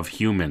of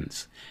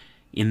humans,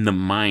 in the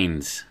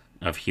minds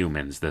of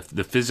humans, the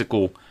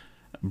physical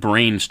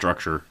brain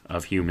structure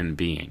of human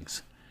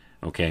beings.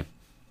 Okay?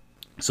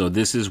 So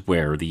this is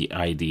where the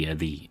idea,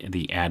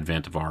 the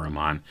advent of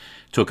Ahriman,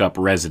 took up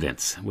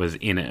residence, was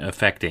in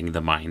affecting the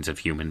minds of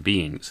human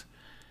beings.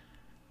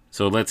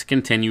 So let's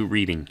continue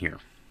reading here.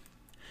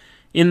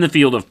 In the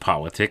field of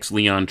politics,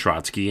 Leon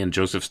Trotsky and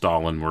Joseph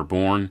Stalin were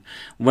born.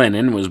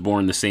 Lenin was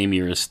born the same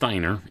year as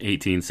Steiner,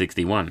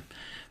 1861.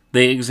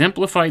 They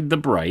exemplified the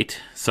bright,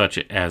 such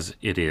as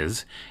it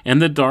is,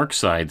 and the dark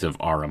sides of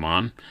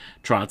Ahriman.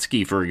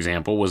 Trotsky, for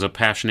example, was a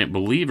passionate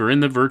believer in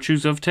the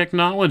virtues of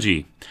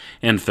technology,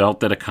 and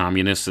felt that a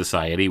communist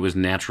society was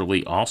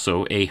naturally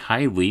also a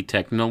highly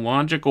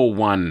technological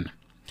one.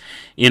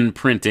 In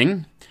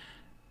printing,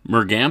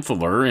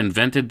 Mergenthaler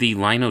invented the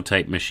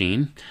linotype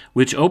machine,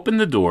 which opened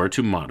the door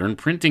to modern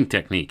printing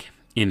technique.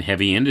 In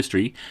heavy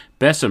industry,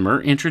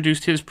 Bessemer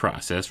introduced his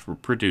process for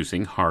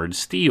producing hard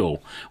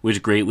steel,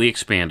 which greatly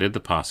expanded the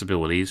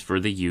possibilities for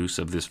the use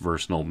of this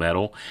versatile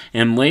metal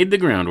and laid the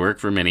groundwork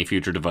for many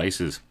future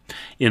devices.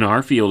 In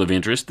our field of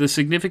interest, the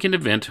significant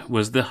event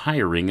was the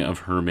hiring of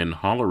Hermann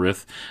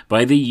Hollerith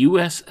by the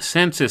U.S.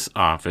 Census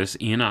Office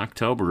in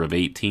October of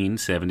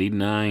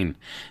 1879.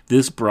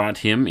 This brought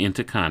him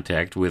into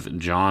contact with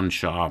John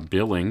Shaw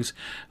Billings,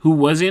 who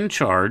was in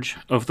charge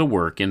of the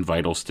work in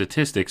vital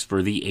statistics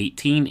for the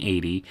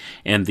 1880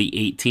 and the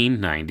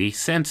 1890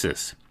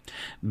 census.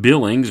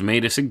 Billings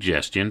made a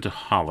suggestion to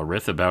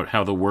Hollerith about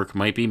how the work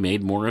might be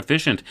made more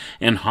efficient,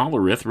 and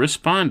Hollerith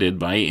responded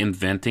by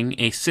inventing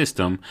a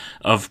system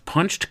of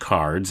punched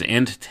cards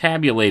and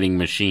tabulating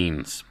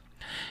machines.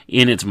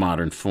 In its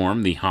modern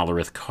form, the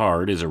Hollerith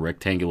card is a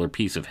rectangular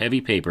piece of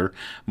heavy paper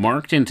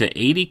marked into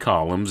 80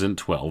 columns and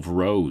 12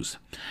 rows.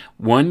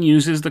 One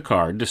uses the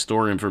card to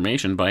store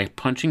information by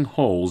punching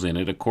holes in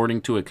it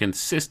according to a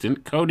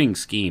consistent coding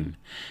scheme.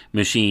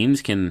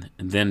 Machines can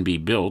then be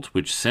built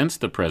which sense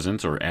the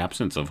presence or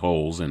absence of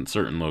holes in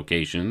certain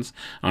locations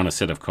on a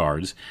set of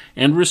cards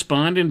and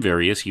respond in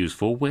various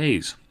useful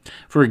ways.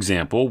 For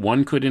example,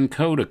 one could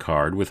encode a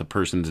card with a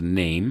person's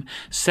name,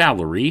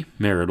 salary,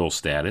 marital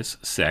status,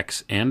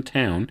 sex, and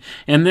town,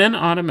 and then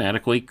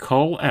automatically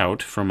cull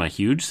out from a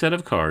huge set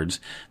of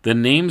cards the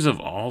names of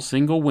all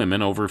single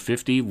women over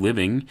 50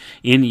 living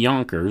in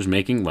Yonkers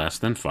making less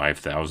than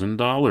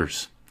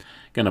 $5,000.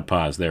 Gonna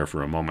pause there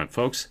for a moment,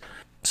 folks.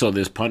 So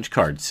this punch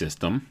card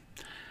system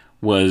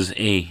was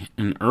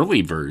an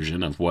early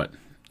version of what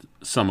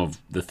some of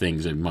the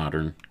things a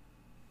modern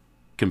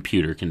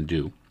computer can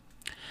do.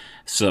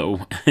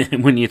 So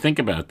when you think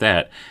about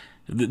that,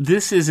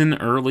 this is an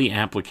early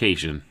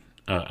application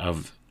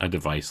of a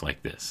device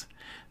like this.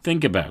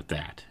 Think about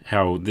that,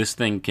 how this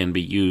thing can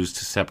be used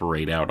to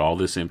separate out all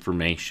this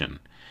information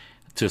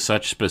to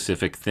such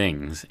specific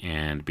things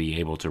and be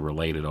able to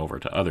relate it over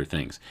to other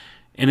things.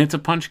 And it's a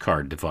punch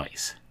card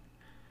device.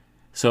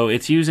 So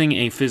it's using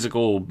a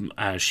physical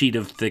sheet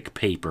of thick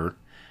paper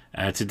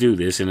to do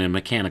this in a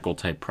mechanical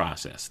type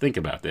process. Think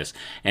about this,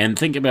 and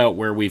think about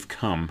where we've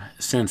come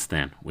since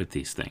then with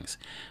these things.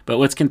 But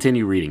let's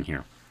continue reading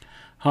here.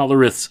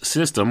 Hollerith's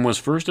system was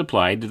first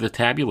applied to the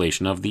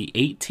tabulation of the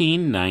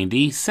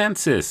 1890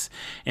 census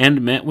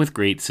and met with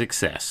great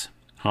success.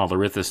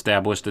 Hollerith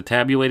established a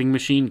tabulating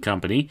machine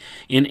company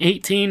in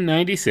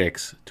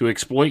 1896 to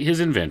exploit his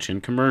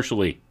invention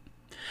commercially.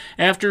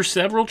 After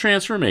several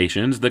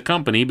transformations, the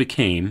company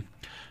became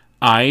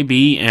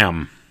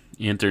IBM,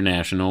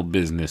 International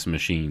Business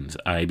Machines,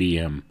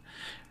 IBM.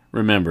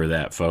 Remember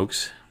that,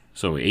 folks.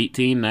 So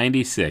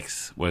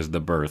 1896 was the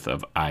birth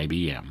of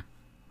IBM.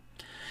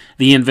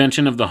 The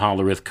invention of the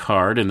Hollerith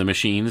card and the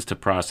machines to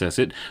process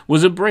it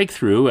was a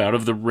breakthrough out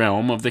of the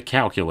realm of the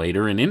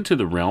calculator and into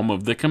the realm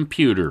of the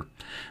computer.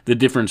 The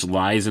difference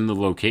lies in the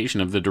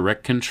location of the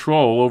direct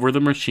control over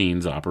the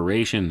machine's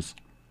operations.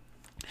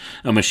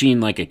 A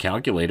machine like a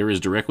calculator is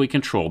directly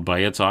controlled by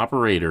its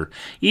operator.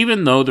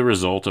 Even though the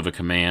result of a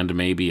command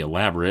may be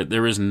elaborate,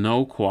 there is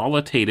no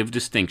qualitative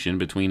distinction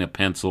between a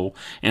pencil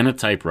and a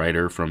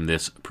typewriter from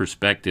this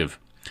perspective.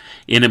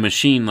 In a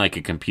machine like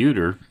a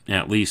computer,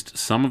 at least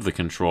some of the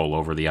control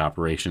over the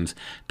operations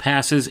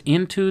passes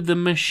into the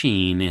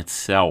machine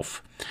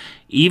itself.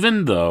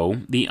 Even though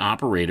the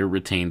operator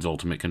retains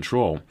ultimate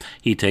control,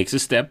 he takes a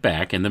step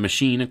back and the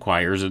machine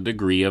acquires a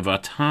degree of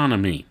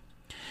autonomy.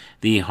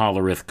 The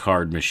Hollerith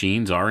card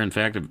machines are, in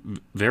fact,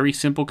 very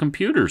simple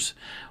computers.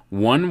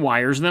 One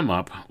wires them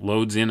up,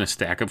 loads in a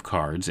stack of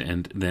cards,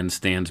 and then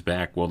stands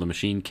back while the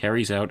machine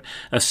carries out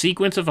a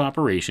sequence of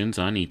operations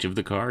on each of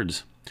the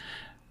cards.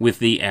 With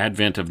the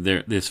advent of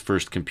this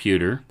first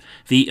computer,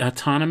 the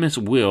autonomous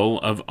will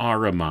of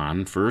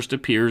Ahriman first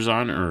appears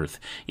on Earth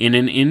in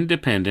an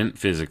independent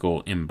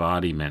physical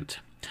embodiment.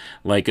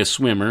 Like a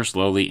swimmer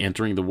slowly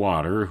entering the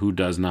water who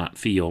does not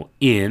feel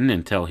in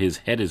until his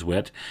head is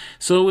wet,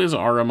 so is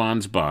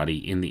Ahriman's body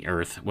in the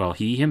earth while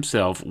he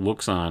himself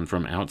looks on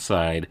from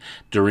outside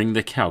during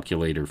the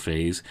calculator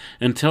phase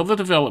until the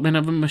development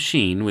of a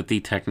machine with the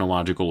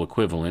technological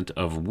equivalent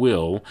of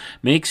will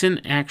makes an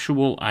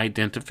actual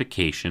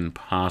identification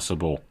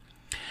possible.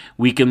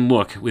 We can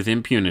look with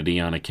impunity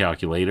on a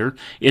calculator.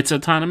 Its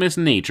autonomous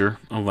nature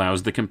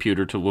allows the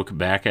computer to look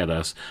back at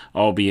us,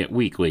 albeit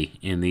weakly,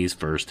 in these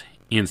first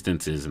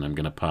instances. And I'm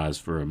going to pause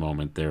for a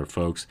moment there,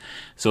 folks.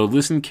 So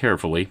listen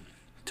carefully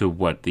to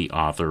what the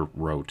author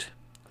wrote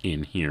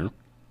in here.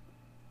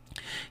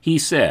 He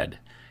said,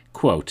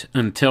 quote,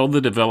 until the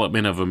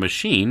development of a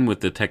machine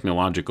with the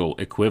technological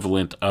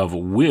equivalent of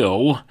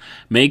will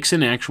makes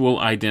an actual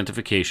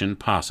identification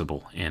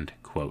possible, end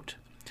quote.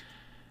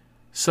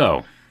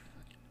 So,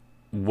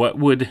 what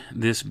would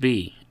this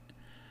be?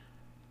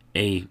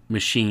 A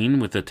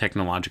machine with a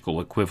technological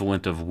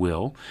equivalent of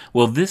will?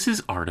 Well, this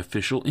is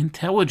artificial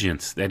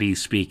intelligence that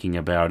he's speaking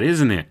about,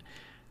 isn't it?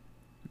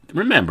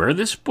 Remember,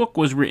 this book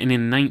was written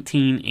in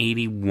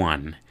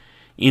 1981,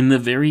 in the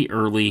very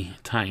early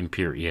time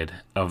period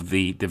of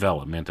the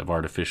development of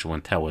artificial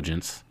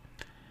intelligence.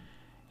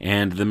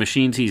 And the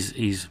machines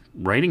he's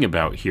writing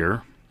about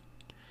here,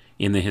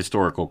 in the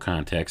historical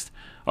context,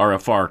 are a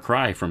far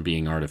cry from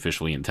being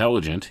artificially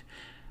intelligent.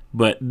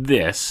 But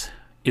this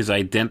is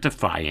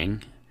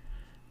identifying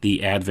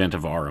the advent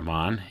of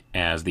Ahriman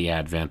as the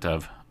advent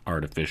of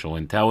artificial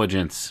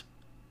intelligence.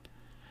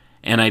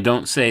 And I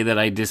don't say that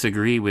I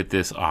disagree with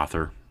this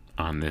author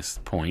on this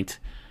point.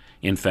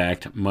 In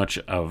fact, much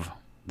of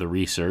the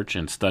research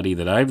and study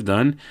that I've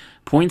done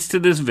points to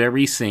this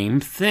very same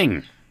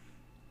thing.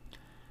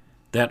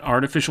 That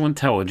artificial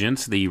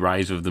intelligence, the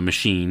rise of the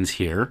machines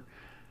here,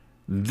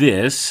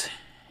 this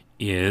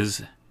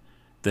is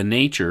the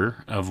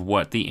nature of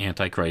what the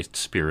Antichrist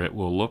spirit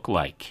will look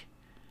like.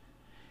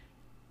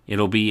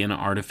 It'll be an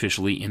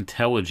artificially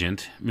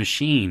intelligent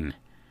machine,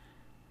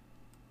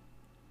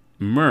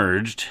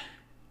 merged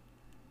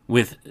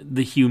with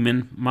the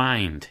human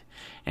mind.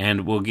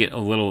 And we'll get a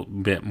little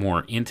bit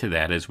more into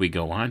that as we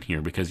go on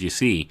here, because you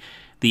see,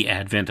 the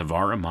advent of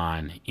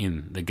Ahriman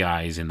in the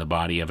guise in the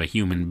body of a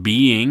human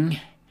being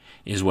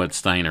is what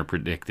Steiner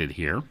predicted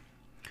here.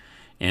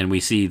 And we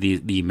see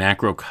the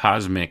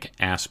macrocosmic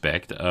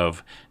aspect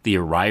of the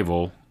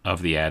arrival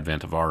of the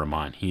advent of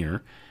Ahriman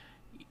here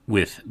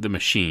with the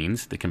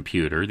machines, the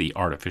computer, the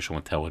artificial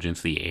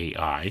intelligence, the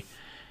AI.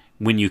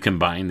 When you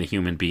combine the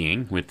human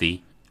being with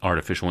the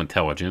artificial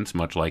intelligence,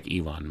 much like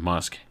Elon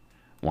Musk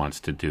wants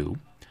to do,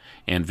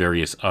 and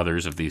various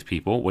others of these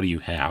people, what do you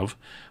have?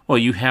 Well,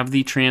 you have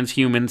the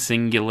transhuman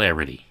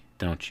singularity,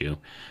 don't you?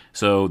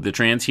 So the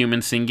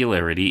transhuman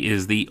singularity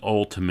is the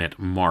ultimate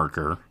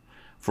marker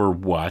for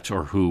what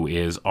or who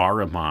is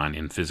Ahriman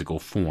in physical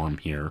form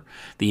here,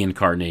 the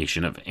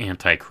incarnation of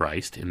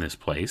Antichrist in this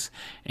place.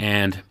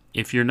 And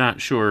if you're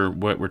not sure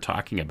what we're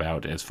talking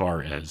about as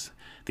far as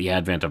the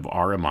advent of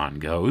Ahriman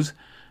goes,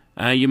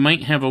 you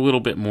might have a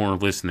little bit more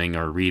listening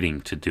or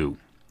reading to do.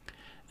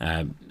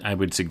 I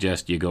would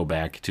suggest you go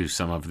back to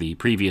some of the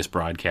previous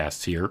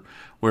broadcasts here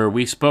where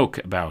we spoke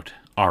about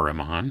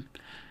Ahriman,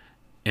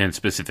 and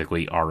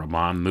specifically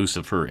Ahriman,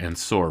 Lucifer, and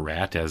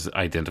Sorat as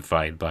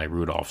identified by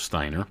Rudolf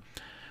Steiner.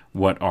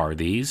 What are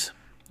these?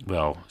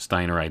 Well,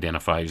 Steiner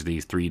identifies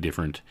these three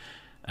different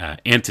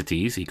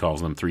entities. He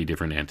calls them three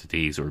different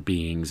entities or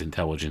beings,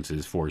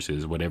 intelligences,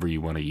 forces, whatever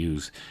you want to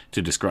use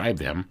to describe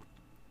them.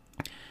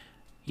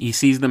 He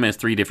sees them as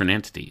three different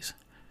entities.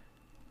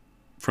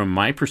 from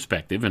my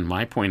perspective and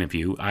my point of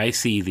view, I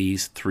see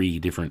these three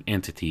different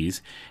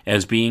entities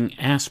as being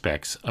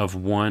aspects of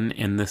one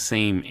and the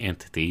same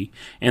entity,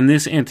 and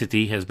this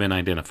entity has been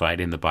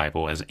identified in the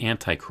Bible as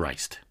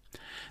Antichrist.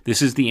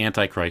 This is the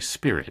Antichrist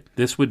spirit.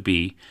 This would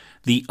be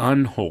the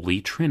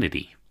unholy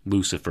trinity,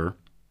 Lucifer,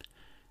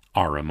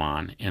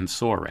 Ahriman, and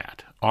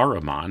Sorat.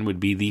 Ahriman would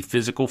be the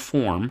physical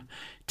form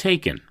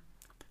taken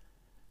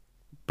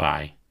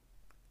by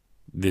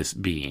this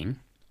being,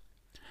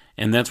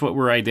 and that's what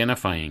we're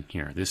identifying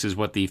here. This is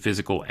what the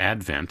physical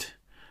advent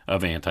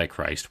of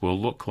Antichrist will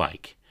look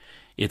like.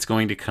 It's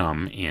going to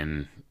come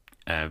in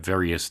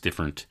various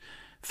different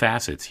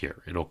facets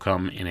here. It'll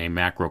come in a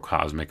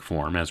macrocosmic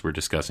form, as we're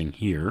discussing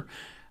here,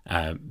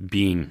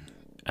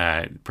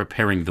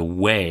 preparing the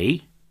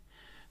way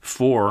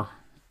for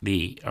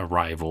the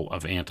arrival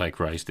of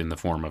Antichrist in the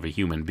form of a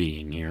human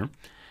being here.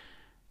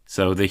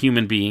 So the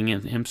human being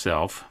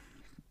himself,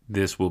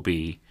 this will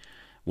be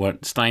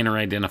what Steiner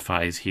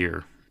identifies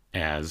here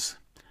as,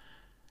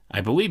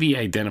 I believe he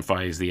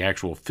identifies the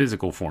actual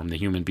physical form, the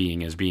human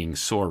being, as being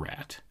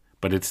Sorat,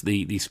 but it's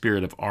the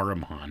spirit of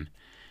Ahriman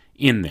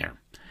in there.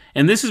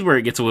 And this is where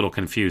it gets a little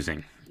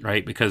confusing,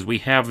 right? Because we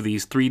have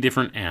these three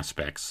different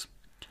aspects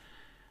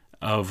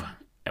of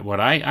what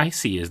I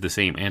see as the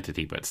same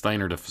entity, but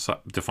Steiner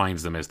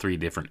defines them as three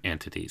different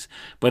entities.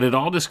 But it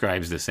all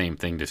describes the same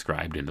thing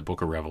described in the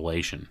book of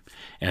Revelation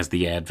as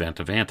the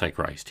advent of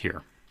Antichrist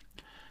here.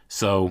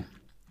 So,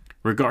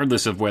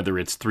 regardless of whether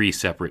it's three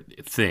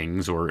separate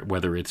things or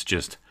whether it's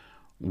just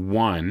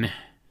one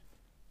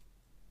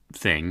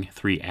thing,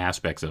 three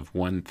aspects of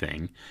one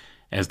thing,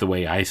 as the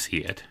way I see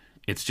it,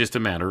 it's just a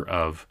matter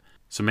of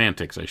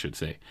semantics, I should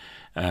say.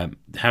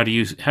 How do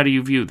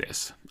you view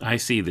this? I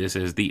see this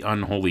as the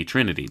unholy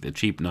trinity, the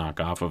cheap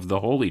knockoff of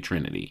the holy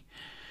trinity,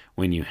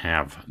 when you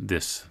have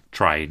this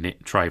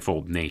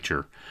trifold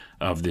nature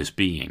of this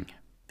being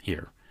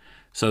here.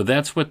 So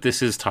that's what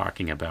this is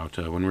talking about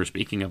when we're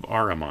speaking of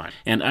Ahriman.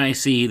 And I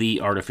see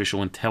the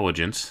artificial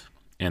intelligence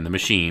and the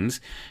machines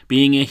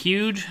being a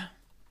huge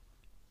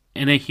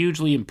and a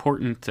hugely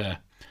important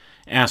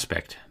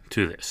aspect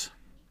to this.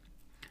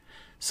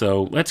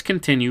 So let's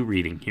continue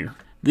reading here.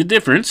 The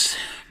difference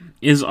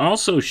is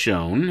also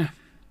shown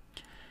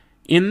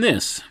in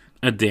this.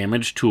 A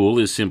damaged tool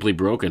is simply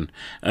broken.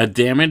 A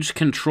damaged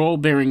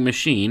control-bearing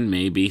machine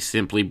may be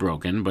simply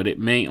broken, but it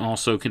may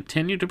also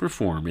continue to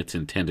perform its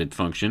intended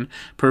function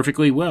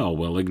perfectly well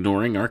while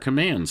ignoring our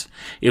commands.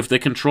 If the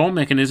control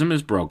mechanism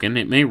is broken,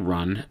 it may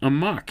run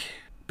amok.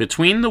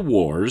 Between the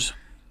wars,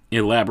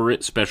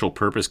 elaborate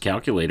special-purpose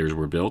calculators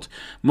were built,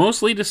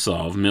 mostly to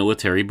solve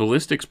military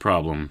ballistics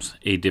problems.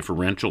 A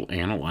differential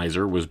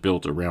analyzer was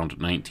built around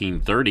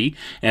 1930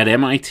 at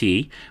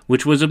MIT,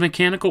 which was a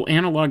mechanical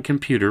analog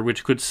computer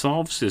which could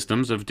solve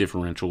systems of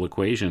differential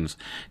equations.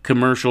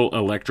 Commercial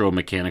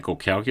electromechanical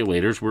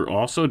calculators were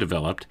also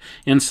developed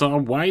and saw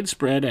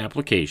widespread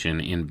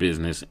application in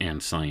business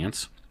and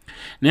science.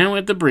 Now,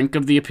 at the brink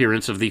of the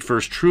appearance of the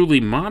first truly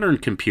modern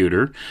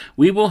computer,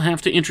 we will have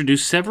to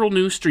introduce several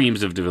new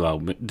streams of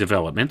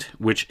development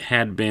which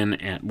had been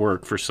at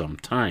work for some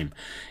time,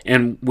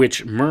 and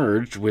which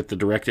merged with the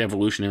direct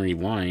evolutionary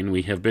line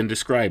we have been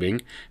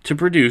describing to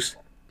produce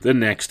the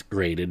next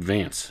great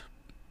advance.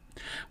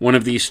 One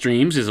of these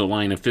streams is a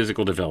line of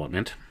physical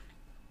development,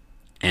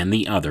 and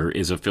the other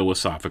is a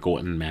philosophical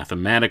and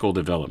mathematical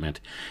development.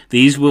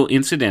 These will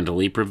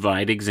incidentally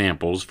provide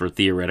examples for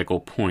theoretical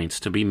points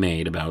to be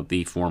made about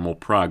the formal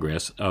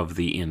progress of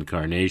the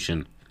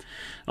incarnation.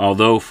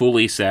 Although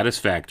fully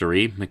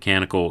satisfactory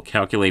mechanical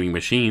calculating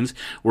machines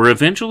were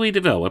eventually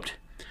developed,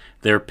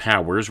 their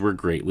powers were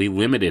greatly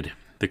limited.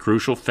 The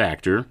crucial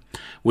factor,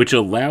 which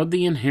allowed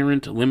the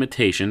inherent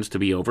limitations to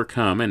be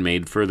overcome and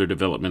made further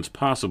developments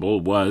possible,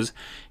 was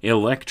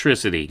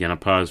electricity. Gonna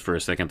pause for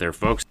a second there,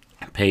 folks.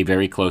 Pay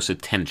very close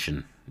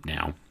attention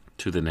now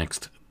to the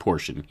next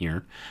portion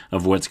here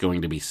of what's going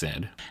to be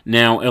said.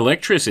 Now,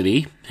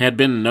 electricity had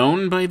been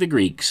known by the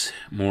Greeks.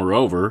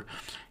 Moreover,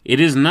 it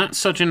is not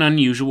such an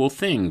unusual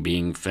thing,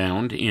 being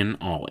found in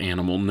all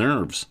animal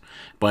nerves.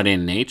 But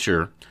in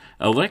nature,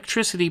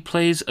 electricity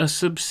plays a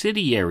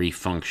subsidiary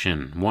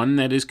function, one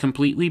that is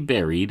completely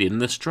buried in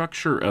the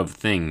structure of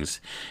things,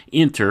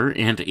 inter-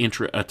 and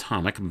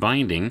intra-atomic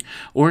binding,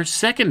 or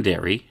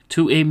secondary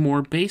to a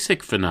more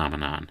basic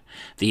phenomenon.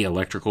 The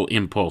electrical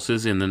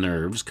impulses in the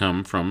nerves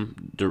come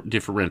from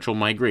differential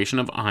migration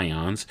of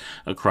ions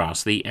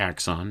across the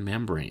axon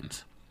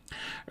membranes.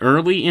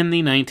 Early in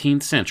the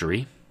 19th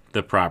century,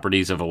 the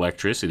properties of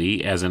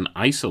electricity as an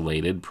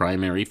isolated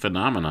primary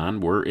phenomenon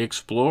were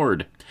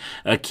explored.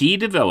 A key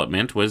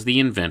development was the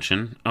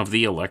invention of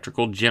the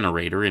electrical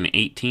generator in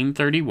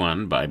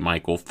 1831 by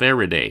Michael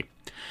Faraday.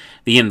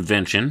 The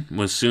invention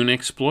was soon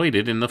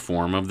exploited in the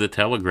form of the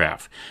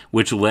telegraph,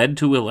 which led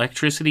to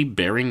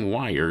electricity-bearing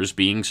wires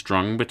being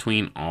strung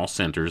between all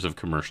centers of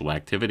commercial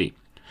activity.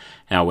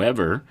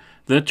 However,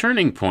 the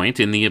turning point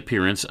in the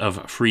appearance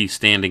of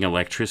freestanding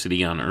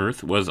electricity on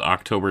Earth was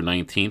October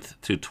 19th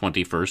to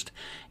 21st,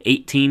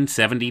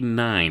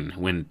 1879,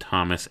 when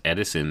Thomas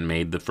Edison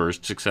made the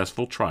first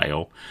successful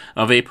trial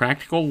of a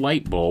practical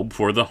light bulb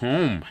for the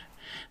home.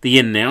 The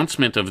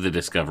announcement of the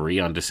discovery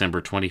on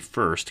December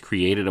 21st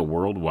created a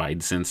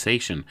worldwide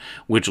sensation,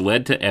 which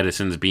led to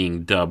Edison's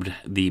being dubbed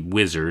the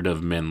Wizard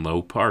of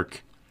Menlo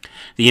Park.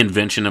 The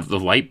invention of the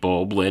light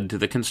bulb led to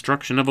the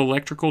construction of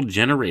electrical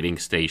generating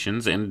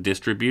stations and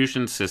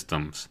distribution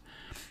systems.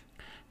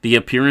 The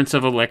appearance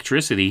of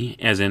electricity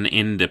as an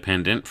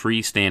independent,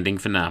 freestanding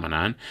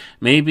phenomenon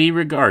may be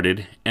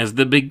regarded as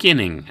the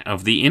beginning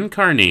of the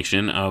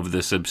incarnation of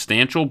the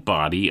substantial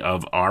body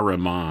of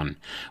Ahriman,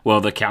 while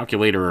the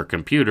calculator or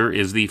computer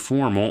is the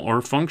formal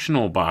or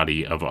functional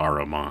body of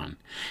Ahriman.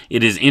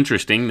 It is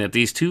interesting that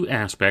these two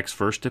aspects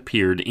first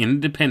appeared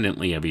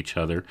independently of each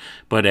other,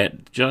 but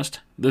at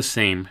just the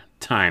same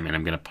time. And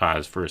I'm going to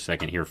pause for a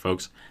second here,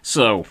 folks.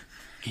 So,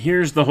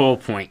 here's the whole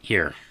point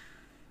here.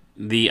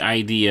 The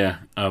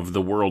idea of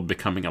the world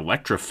becoming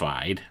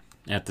electrified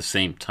at the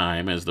same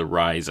time as the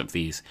rise of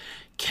these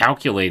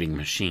calculating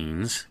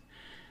machines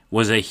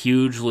was a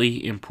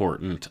hugely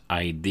important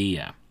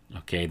idea.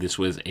 Okay, this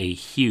was a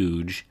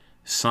huge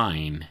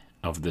sign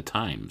of the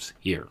times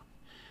here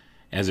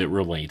as it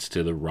relates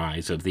to the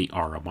rise of the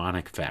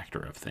Ahrimanic factor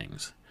of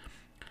things.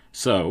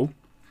 So,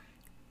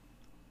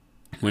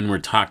 when we're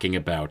talking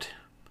about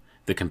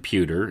the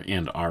computer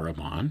and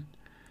Ahriman,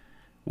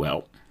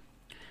 well,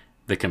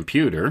 the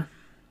computer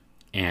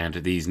and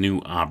these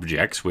new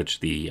objects, which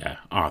the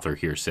author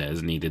here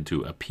says needed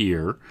to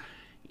appear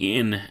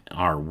in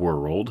our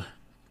world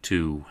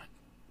to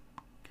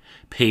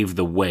pave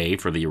the way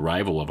for the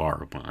arrival of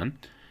Ahriman,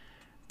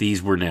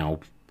 these were now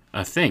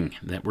a thing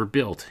that were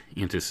built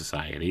into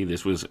society.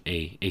 This was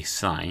a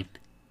sign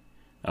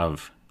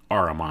of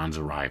Ahriman's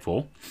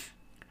arrival.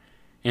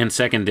 And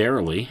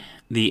secondarily,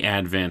 the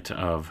advent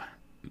of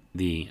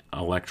the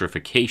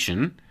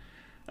electrification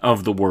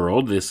of the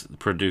world, this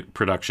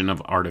production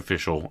of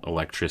artificial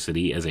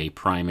electricity as a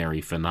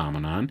primary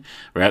phenomenon,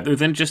 rather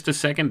than just a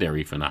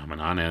secondary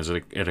phenomenon as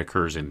it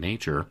occurs in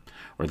nature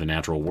or the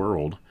natural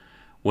world,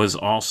 was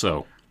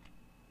also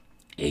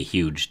a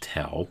huge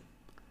tell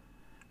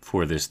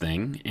for this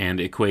thing, and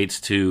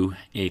equates to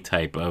a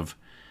type of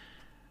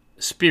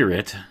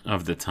spirit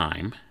of the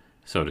time,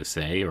 so to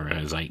say, or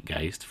a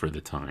zeitgeist for the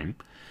time.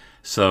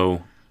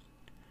 So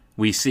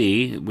we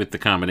see, with the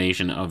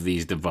combination of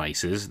these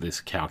devices,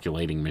 this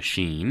calculating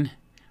machine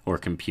or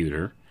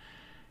computer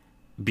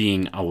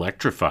being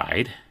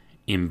electrified,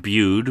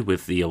 imbued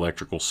with the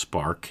electrical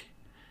spark,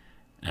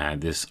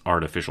 this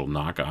artificial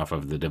knockoff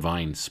of the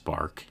divine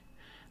spark,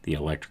 the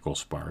electrical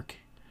spark.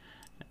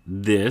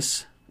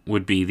 This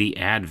would be the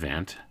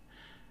advent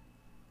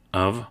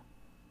of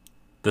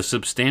the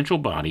substantial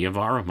body of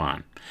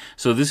Ahriman.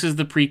 So this is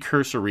the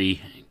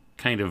precursory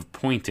kind of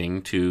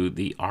pointing to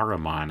the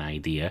Ahriman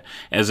idea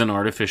as an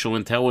artificial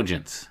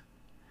intelligence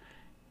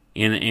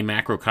in a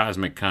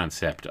macrocosmic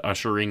concept,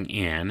 ushering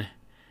in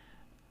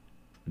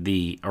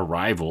the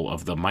arrival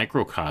of the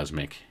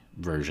microcosmic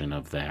version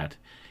of that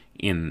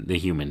in the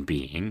human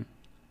being,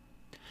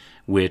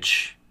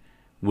 which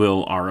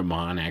will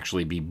Ahriman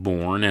actually be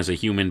born as a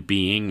human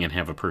being and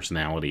have a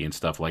personality and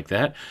stuff like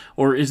that?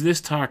 Or is this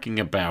talking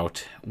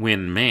about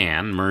when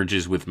man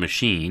merges with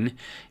machine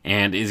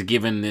and is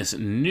given this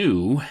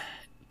new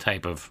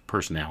type of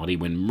personality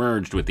when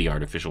merged with the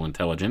artificial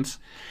intelligence,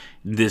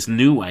 this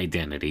new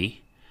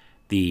identity,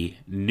 the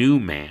new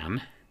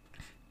man,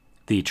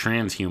 the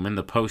transhuman,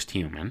 the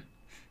post-human,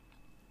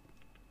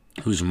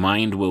 whose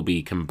mind will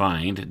be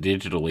combined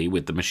digitally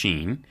with the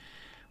machine?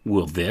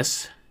 Will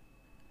this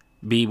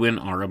be when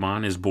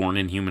Ahriman is born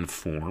in human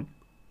form?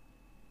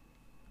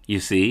 You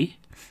see,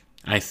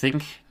 I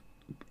think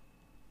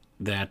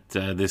that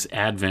this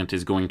advent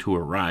is going to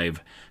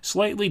arrive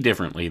slightly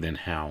differently than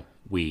how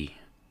we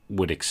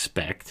would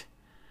expect.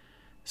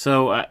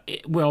 So,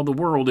 the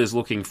world is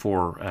looking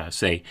for,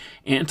 say,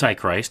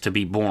 Antichrist to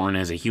be born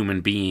as a human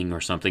being or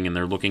something, and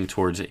they're looking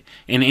towards an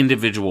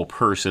individual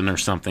person or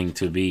something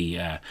to be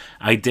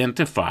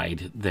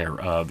identified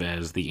thereof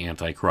as the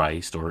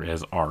Antichrist or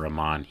as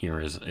Ahriman here,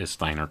 as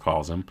Steiner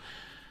calls him.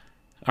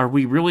 Are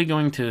we really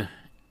going to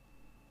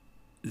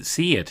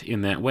see it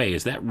in that way?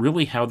 Is that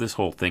really how this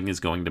whole thing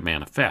is going to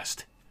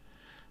manifest?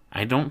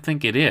 I don't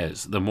think it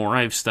is. The more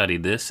I've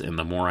studied this, and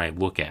the more I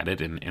look at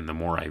it, and the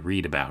more I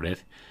read about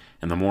it,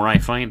 and the more I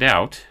find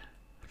out,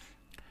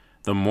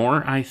 the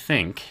more I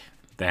think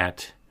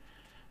that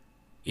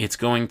it's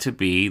going to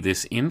be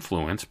this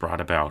influence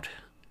brought about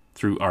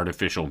through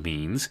artificial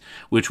means,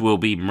 which will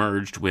be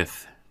merged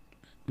with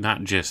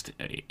not just,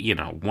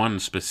 one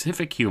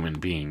specific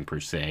human being per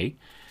se,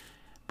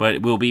 but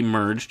it will be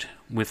merged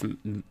with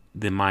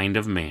the mind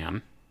of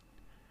man.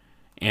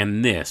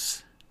 And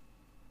this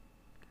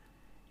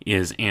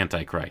is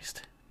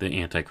Antichrist,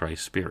 the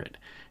Antichrist spirit,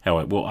 how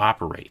it will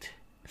operate.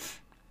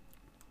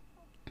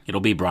 It'll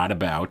be brought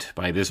about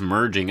by this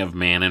merging of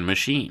man and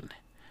machine.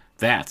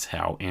 That's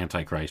how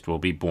Antichrist will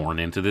be born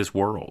into this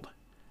world.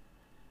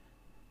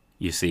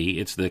 You see,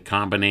 it's the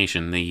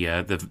combination,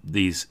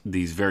 these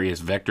various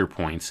vector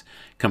points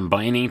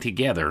combining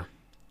together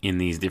in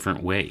these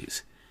different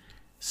ways.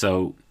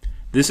 So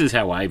this is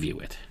how I view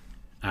it.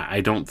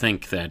 I don't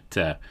think that,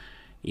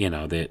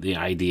 the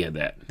idea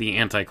that the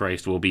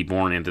Antichrist will be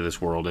born into this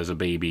world as a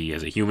baby,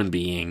 as a human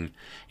being,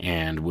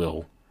 and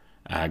will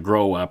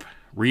grow up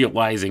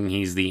realizing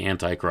he's the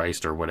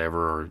Antichrist or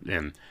whatever,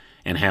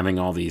 and having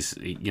all these,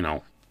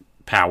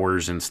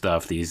 powers and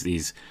stuff,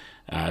 these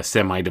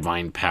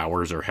semi-divine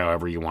powers, or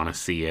however you want to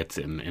see it,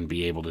 and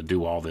be able to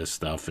do all this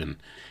stuff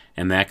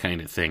and that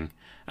kind of thing.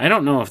 I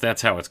don't know if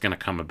that's how it's going to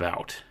come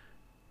about.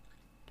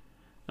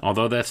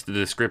 Although that's the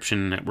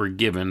description that we're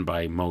given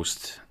by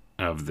most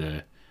of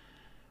the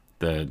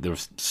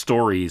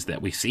stories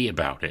that we see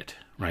about it,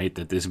 right?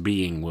 That this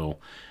being will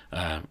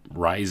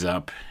rise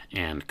up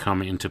and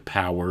come into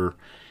power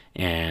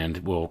and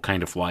will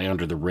kind of fly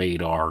under the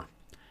radar,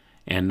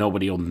 and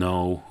nobody will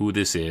know who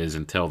this is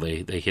until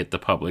they hit the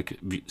public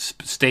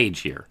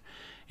stage here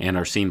and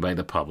are seen by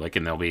the public,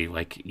 and they'll be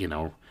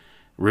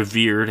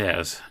revered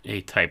as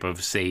a type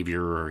of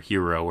savior or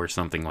hero or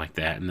something like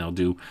that, and they'll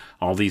do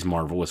all these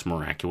marvelous,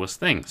 miraculous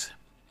things.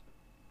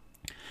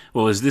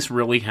 Well, is this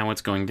really how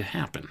it's going to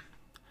happen?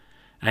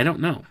 I don't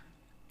know.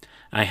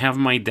 I have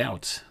my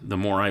doubts. The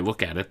more I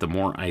look at it, the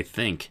more I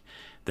think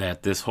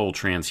that this whole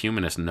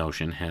transhumanist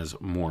notion has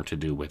more to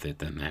do with it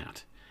than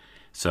that.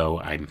 So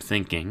I'm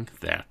thinking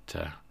that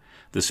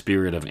the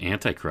spirit of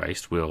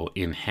Antichrist will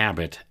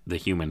inhabit the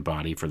human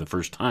body for the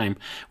first time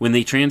when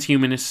the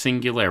transhumanist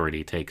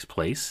singularity takes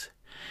place,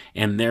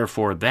 and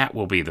therefore that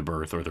will be the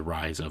birth or the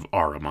rise of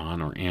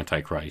Ahriman, or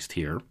Antichrist,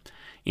 here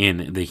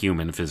in the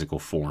human physical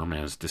form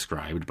as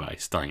described by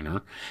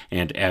Steiner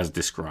and as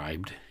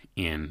described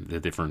in the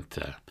different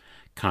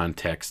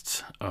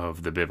contexts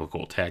of the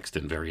biblical text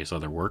and various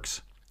other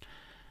works.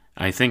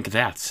 I think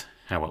that's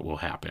how it will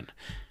happen.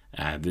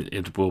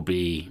 It will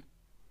be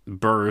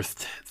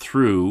birthed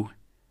through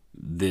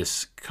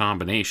this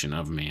combination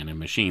of man and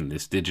machine,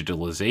 this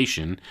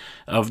digitalization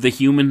of the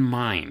human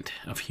mind,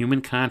 of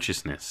human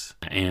consciousness.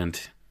 And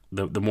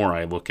the more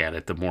I look at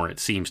it, the more it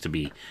seems to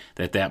be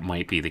that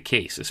might be the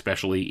case,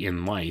 especially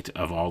in light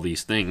of all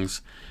these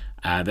things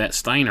that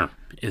Steiner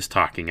is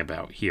talking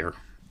about here,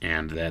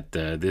 and that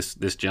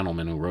this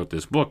gentleman who wrote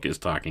this book is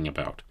talking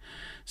about.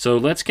 So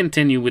let's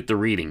continue with the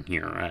reading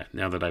here,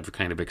 now that I've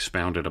kind of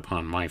expounded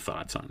upon my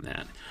thoughts on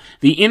that.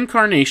 The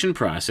incarnation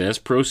process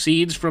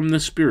proceeds from the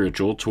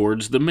spiritual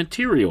towards the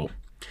material.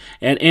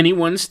 At any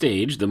one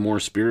stage, the more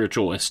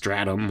spiritual a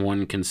stratum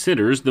one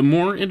considers, the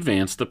more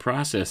advanced the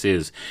process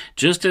is,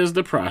 just as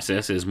the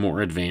process is more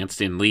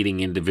advanced in leading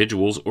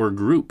individuals or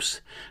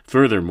groups.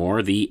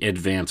 Furthermore, the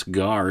advance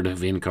guard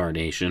of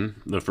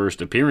incarnation, the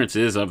first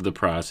appearances of the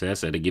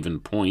process at a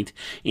given point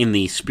in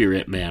the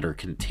spirit-matter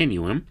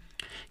continuum,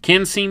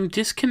 can seem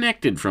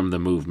disconnected from the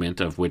movement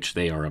of which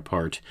they are a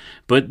part,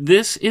 but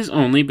this is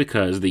only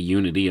because the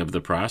unity of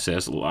the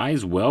process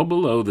lies well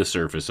below the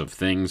surface of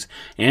things,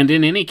 and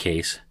in any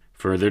case,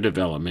 further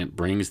development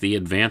brings the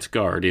advance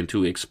guard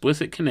into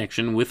explicit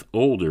connection with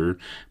older,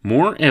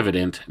 more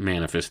evident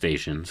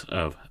manifestations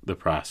of the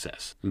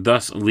process.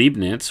 Thus,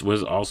 Leibniz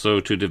was also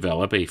to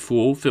develop a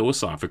full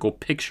philosophical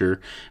picture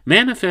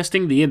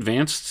manifesting the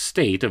advanced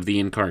state of the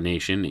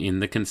incarnation in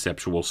the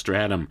conceptual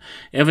stratum,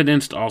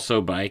 evidenced also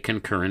by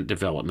concurrent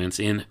developments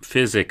in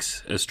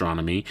physics,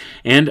 astronomy,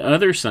 and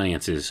other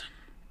sciences.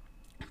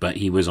 But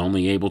he was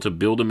only able to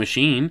build a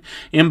machine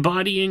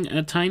embodying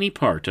a tiny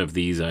part of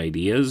these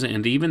ideas,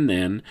 and even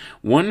then,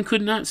 one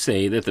could not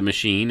say that the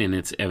machine in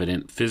its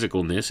evident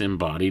physicalness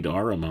embodied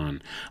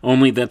Ahriman,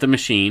 only that the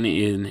machine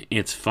in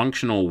its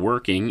functional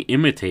working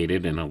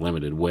imitated in a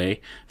limited way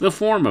the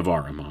form of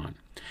Ahriman.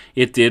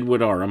 It did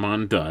what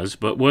Ahriman does,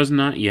 but was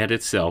not yet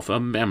itself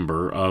a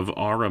member of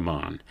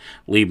Ahriman.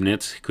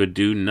 Leibniz could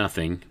do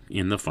nothing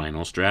in the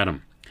final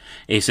stratum.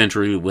 A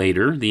century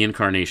later, the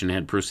incarnation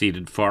had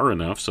proceeded far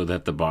enough so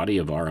that the body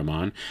of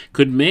Ahriman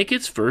could make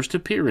its first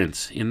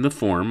appearance in the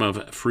form of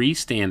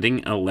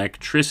freestanding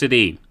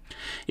electricity.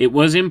 It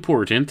was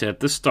important at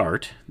the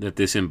start that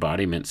this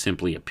embodiment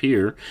simply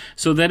appear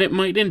so that it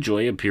might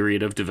enjoy a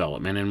period of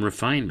development and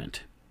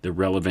refinement. The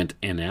relevant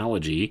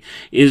analogy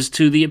is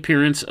to the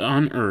appearance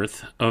on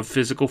Earth of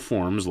physical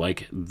forms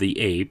like the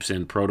apes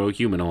and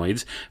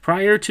proto-humanoids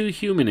prior to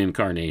human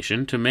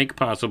incarnation to make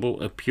possible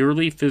a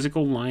purely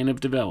physical line of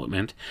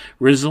development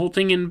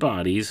resulting in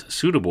bodies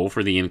suitable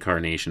for the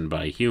incarnation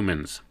by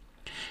humans.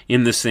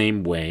 In the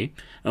same way,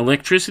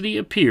 electricity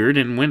appeared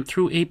and went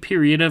through a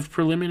period of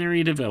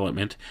preliminary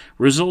development,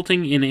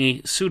 resulting in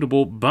a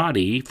suitable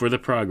body for the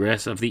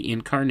progress of the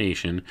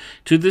incarnation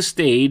to the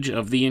stage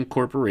of the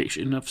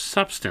incorporation of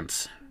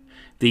substance.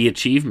 The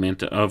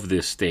achievement of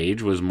this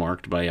stage was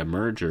marked by a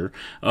merger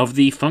of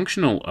the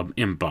functional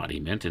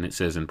embodiment, and it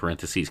says in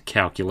parentheses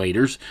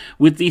calculators,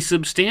 with the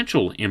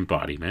substantial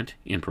embodiment,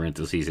 in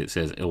parentheses it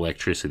says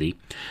electricity,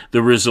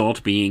 the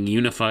result being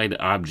unified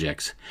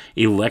objects,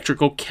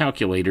 electrical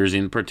calculators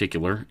in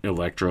particular,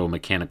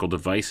 electromechanical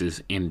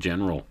devices in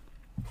general.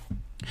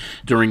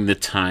 During the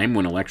time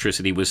when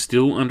electricity was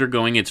still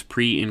undergoing its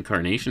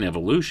pre-incarnation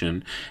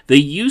evolution, the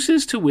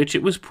uses to which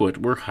it was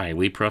put were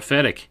highly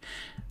prophetic.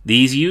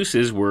 These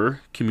uses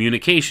were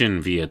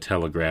communication via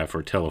telegraph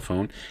or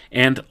telephone,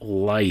 and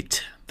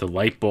light, the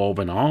light bulb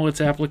and all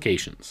its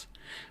applications.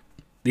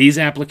 These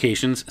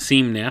applications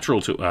seem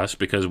natural to us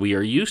because we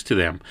are used to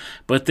them,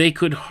 but they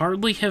could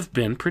hardly have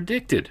been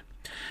predicted.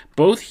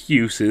 Both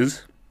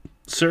uses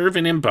serve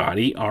and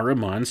embody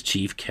Ahriman's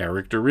chief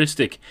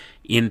characteristic,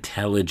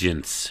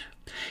 intelligence.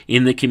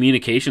 In the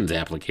communications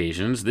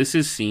applications, this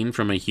is seen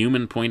from a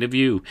human point of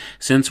view,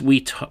 since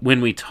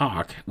when we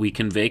talk, we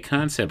convey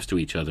concepts to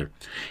each other.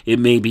 It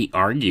may be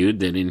argued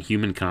that in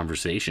human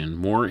conversation,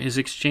 more is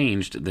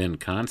exchanged than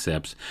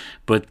concepts,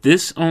 but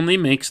this only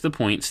makes the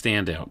point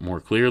stand out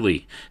more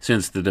clearly,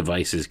 since the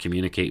devices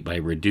communicate by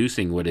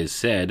reducing what is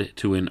said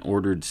to an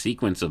ordered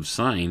sequence of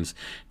signs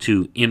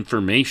to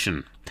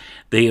information.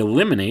 They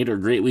eliminate or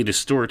greatly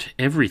distort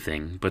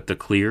everything but the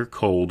clear,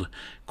 cold,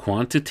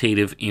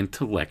 quantitative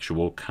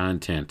intellectual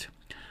content.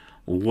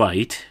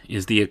 Light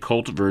is the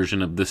occult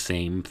version of the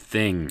same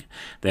thing.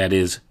 That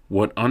is,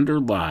 what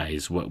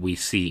underlies what we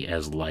see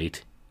as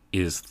light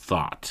is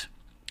thought.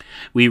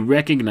 We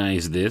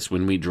recognize this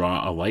when we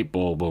draw a light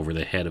bulb over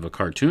the head of a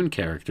cartoon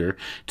character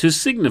to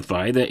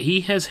signify that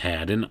he has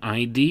had an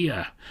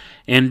idea.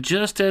 And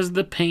just as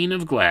the pane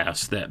of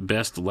glass that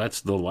best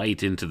lets the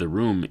light into the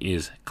room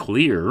is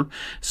clear,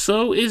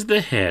 so is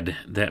the head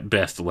that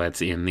best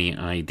lets in the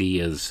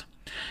ideas.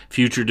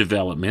 Future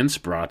developments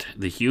brought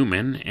the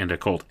human and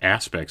occult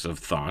aspects of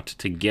thought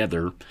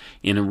together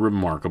in a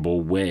remarkable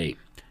way.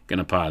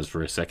 Gonna pause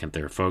for a second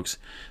there, folks.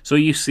 So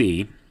you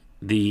see,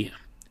 the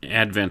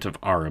advent of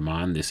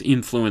Ahriman, this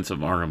influence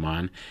of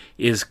Ahriman,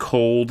 is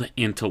cold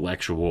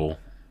intellectual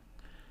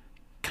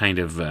kind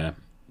of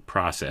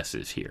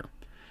processes here.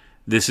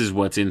 This is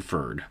what's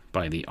inferred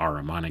by the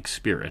Ahrimanic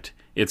spirit.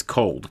 It's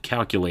cold,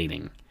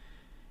 calculating,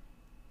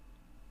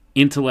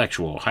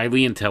 intellectual,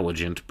 highly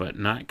intelligent, but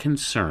not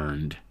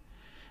concerned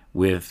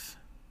with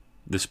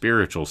the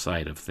spiritual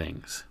side of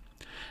things.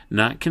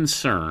 Not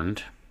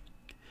concerned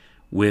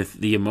with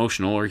the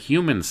emotional or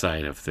human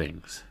side of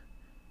things,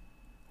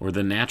 or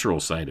the natural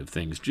side of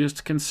things,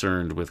 just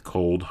concerned with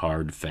cold,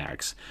 hard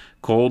facts,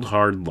 cold,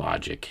 hard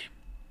logic,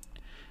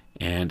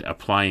 and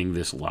applying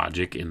this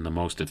logic in the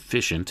most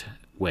efficient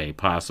way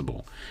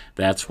possible.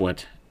 That's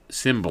what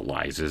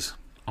symbolizes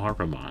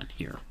Ahriman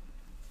here.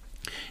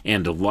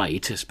 And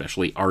light,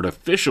 especially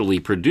artificially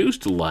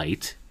produced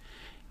light,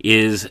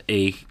 is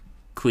a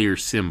clear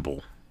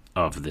symbol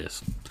of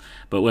this.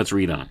 But let's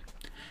read on.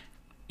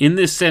 In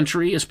this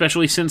century,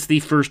 especially since the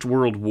First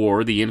World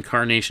War, the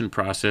incarnation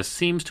process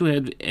seems to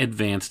have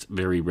advanced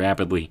very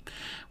rapidly.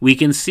 We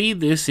can see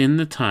this in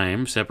the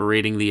time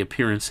separating the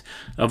appearance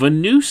of a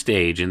new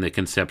stage in the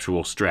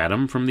conceptual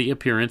stratum from the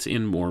appearance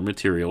in more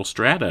material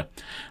strata.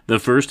 The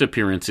first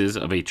appearances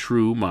of a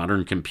true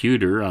modern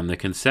computer on the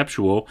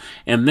conceptual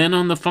and then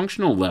on the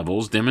functional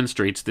levels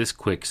demonstrates this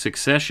quick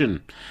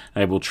succession.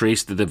 I will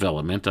trace the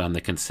development on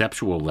the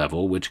conceptual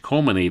level, which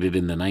culminated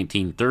in the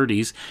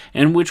 1930s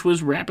and which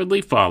was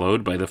rapidly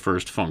followed by the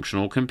first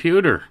functional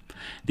computer.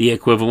 The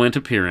equivalent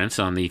appearance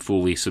on the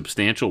fully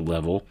substantial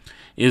level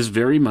is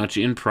very much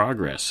in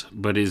progress,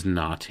 but is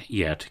not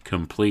yet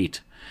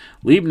complete.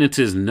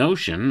 Leibniz's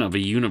notion of a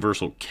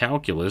universal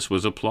calculus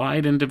was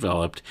applied and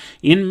developed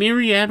in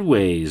myriad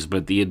ways,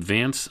 but the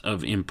advance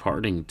of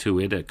imparting to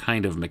it a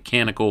kind of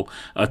mechanical,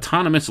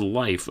 autonomous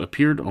life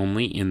appeared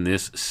only in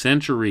this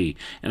century.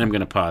 And I'm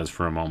going to pause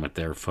for a moment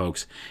there,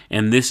 folks.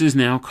 And this is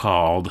now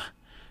called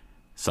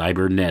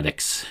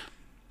cybernetics.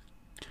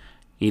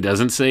 He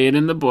doesn't say it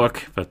in the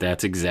book, but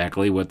that's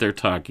exactly what they're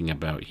talking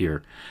about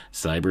here,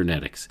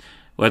 cybernetics.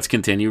 Let's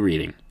continue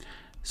reading.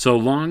 So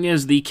long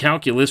as the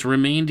calculus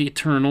remained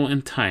eternal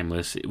and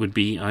timeless, it would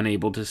be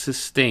unable to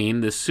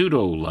sustain the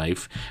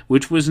pseudo-life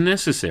which was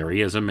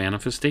necessary as a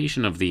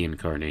manifestation of the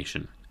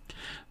incarnation.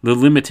 The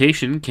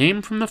limitation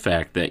came from the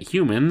fact that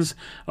humans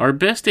are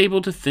best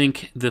able to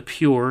think the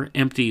pure,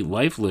 empty,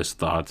 lifeless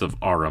thoughts of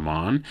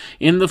Ahriman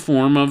in the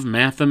form of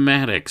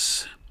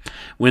mathematics.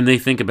 When they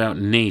think about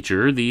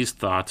nature, these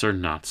thoughts are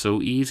not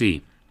so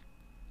easy.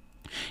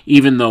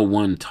 Even though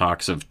one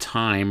talks of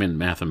time in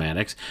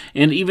mathematics,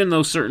 and even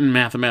though certain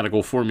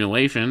mathematical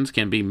formulations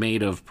can be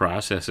made of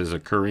processes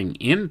occurring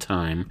in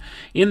time,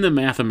 in the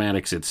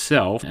mathematics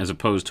itself, as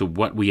opposed to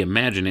what we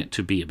imagine it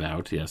to be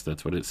about, yes,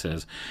 that's what it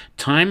says,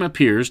 time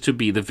appears to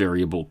be the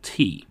variable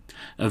t,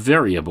 a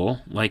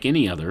variable, like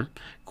any other,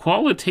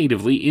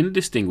 qualitatively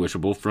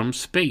indistinguishable from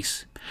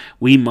space.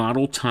 We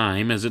model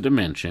time as a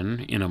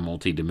dimension in a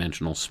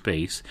multidimensional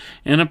space,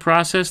 and a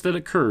process that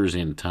occurs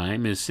in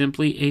time is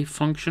simply a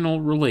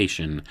functional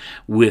relation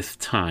with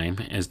time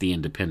as the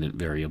independent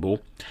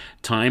variable.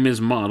 Time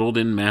is modeled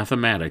in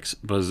mathematics,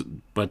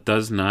 but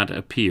does not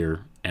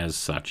appear as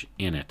such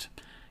in it.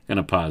 I'm going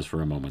to pause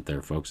for a moment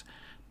there, folks.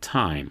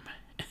 Time.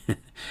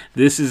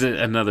 This is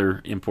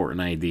another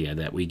important idea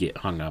that we get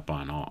hung up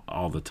on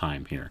all the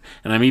time here.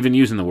 And I'm even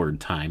using the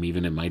word time,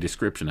 even in my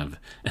description of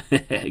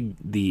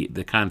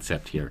the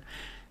concept here.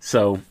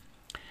 So,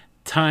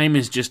 time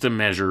is just a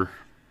measure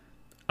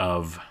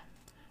of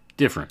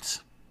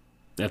difference.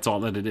 That's all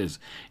that it is.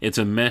 It's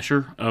a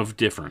measure of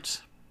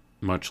difference,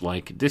 much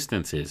like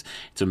distance is.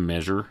 It's a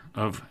measure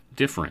of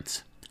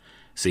difference.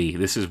 See,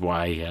 this is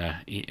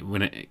why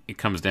when it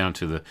comes down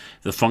to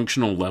the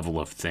functional level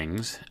of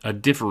things, a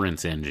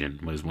difference engine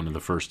was one of the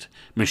first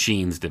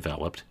machines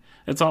developed.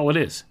 That's all it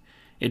is.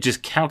 It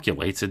just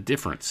calculates a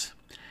difference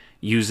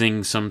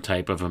using some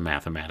type of a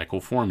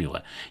mathematical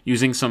formula,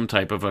 using some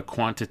type of a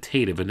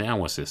quantitative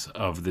analysis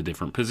of the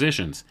different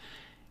positions.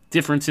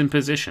 Difference in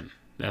position,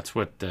 that's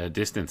what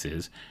distance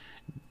is.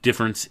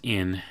 Difference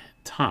in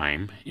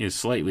time is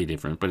slightly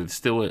different, but it's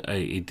still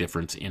a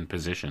difference in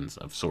positions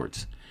of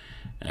sorts.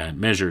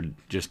 Measured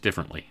just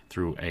differently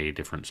through a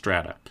different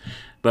strata.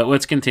 But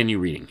let's continue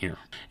reading here.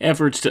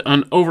 Efforts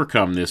to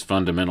overcome this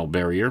fundamental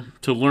barrier,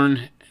 to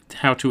learn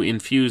how to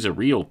infuse a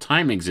real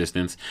time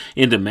existence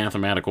into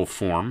mathematical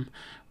form,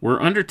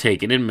 were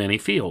undertaken in many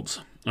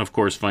fields. Of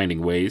course,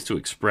 finding ways to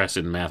express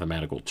in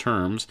mathematical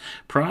terms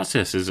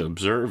processes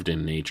observed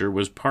in nature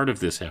was part of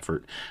this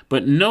effort,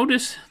 but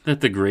notice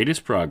that the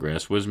greatest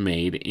progress was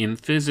made in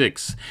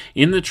physics,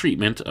 in the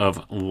treatment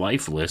of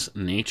lifeless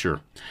nature.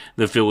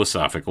 The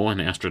philosophical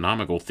and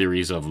astronomical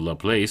theories of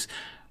Laplace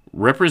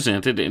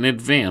represented an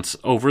advance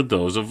over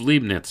those of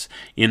Leibniz,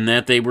 in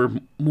that they were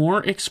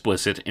more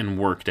explicit and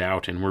worked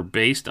out and were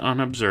based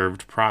on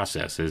observed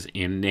processes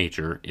in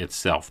nature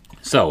itself.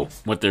 So,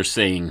 what they're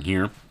saying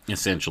here,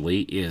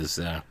 essentially,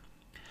 is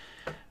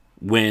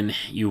when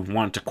you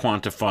want to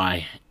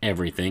quantify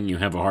everything, you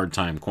have a hard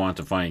time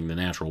quantifying the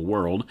natural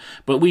world,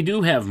 but we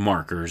do have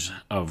markers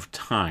of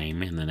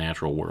time in the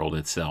natural world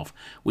itself.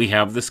 We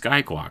have the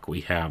sky clock,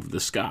 we have the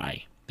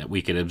sky that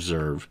we could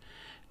observe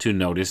to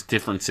notice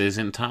differences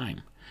in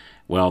time.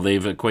 Well,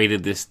 they've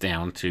equated this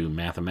down to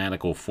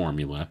mathematical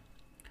formula,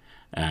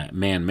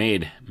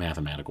 man-made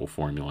mathematical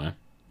formula.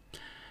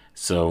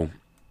 So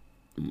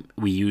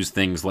we use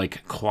things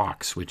like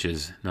clocks, which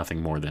is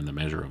nothing more than the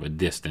measure of a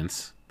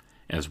distance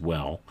as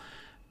well.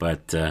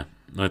 But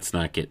let's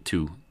not get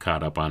too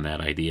caught up on that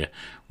idea.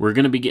 We're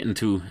going to be getting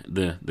to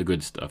the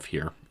good stuff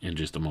here in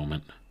just a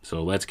moment.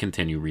 So let's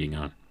continue reading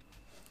on.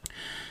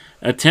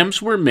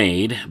 Attempts were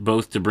made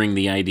both to bring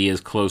the ideas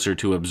closer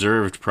to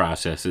observed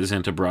processes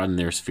and to broaden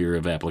their sphere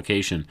of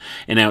application.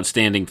 An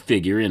outstanding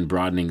figure in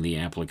broadening the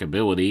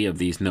applicability of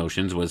these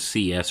notions was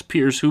C.S.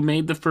 Peirce, who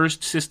made the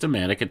first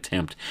systematic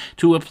attempt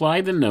to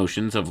apply the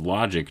notions of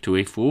logic to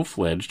a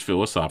full-fledged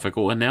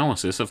philosophical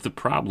analysis of the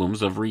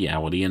problems of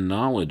reality and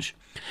knowledge.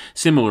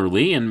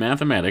 Similarly, in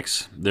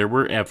mathematics, there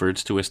were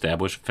efforts to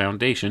establish a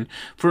foundation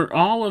for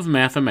all of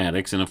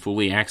mathematics in a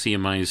fully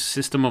axiomized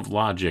system of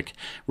logic,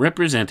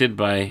 represented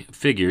by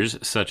figures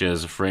such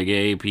as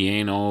Frege,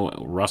 Peano,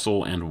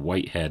 Russell, and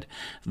Whitehead.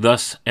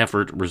 Thus,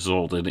 effort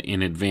resulted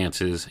in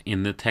advances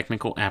in the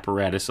technical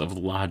apparatus of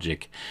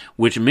logic,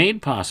 which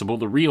made possible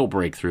the real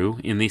breakthrough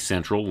in the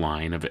central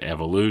line of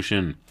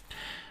evolution.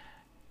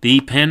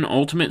 The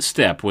penultimate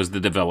step was the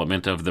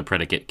development of the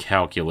predicate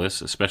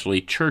calculus, especially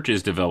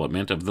Church's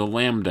development of the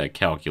lambda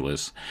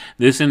calculus.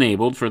 This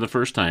enabled for the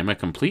first time a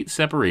complete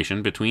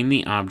separation between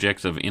the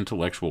objects of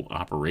intellectual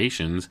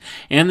operations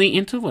and the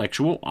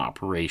intellectual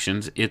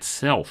operations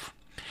itself.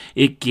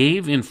 It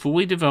gave in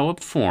fully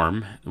developed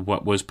form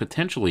what was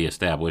potentially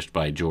established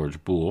by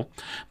George Boole.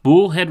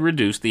 Boole had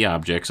reduced the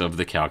objects of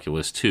the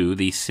calculus to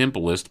the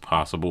simplest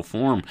possible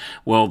form,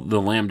 while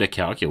the lambda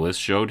calculus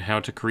showed how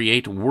to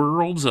create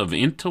worlds of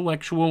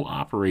intellectual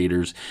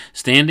operators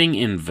standing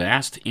in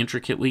vast,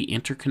 intricately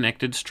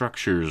interconnected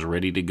structures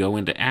ready to go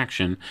into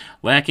action,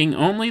 lacking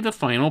only the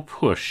final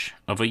push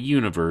of a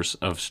universe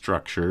of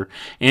structure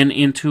and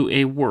into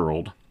a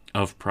world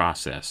of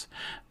process.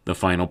 The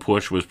final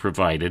push was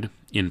provided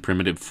in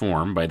primitive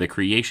form by the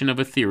creation of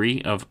a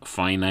theory of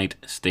finite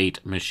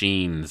state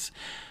machines,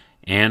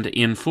 and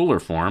in fuller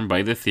form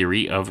by the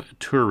theory of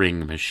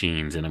Turing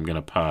machines. And I'm going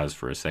to pause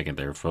for a second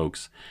there,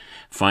 folks.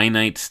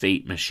 Finite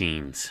state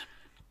machines.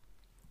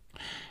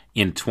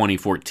 In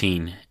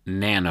 2014,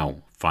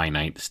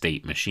 nano-finite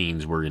state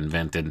machines were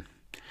invented.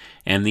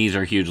 And these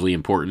are hugely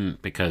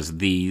important because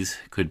these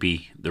could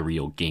be the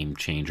real game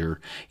changer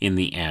in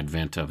the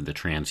advent of the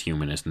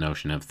transhumanist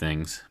notion of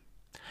things.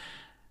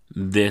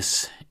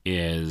 This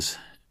is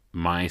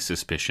my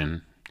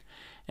suspicion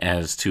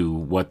as to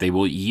what they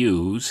will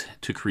use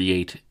to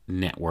create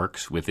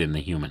networks within the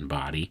human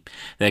body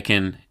that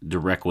can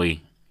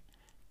directly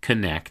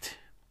connect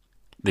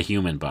the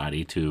human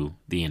body to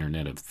the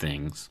Internet of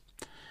Things.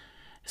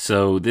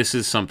 So this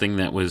is something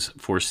that was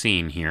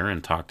foreseen here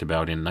and talked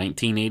about in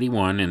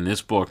 1981 in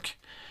this book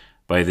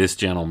by this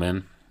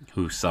gentleman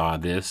who saw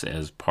this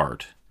as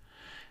part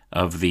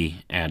of the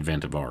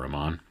advent of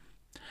Ahriman.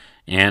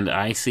 And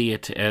I see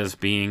it as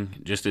being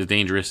just as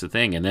dangerous a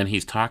thing. And then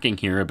he's talking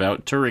here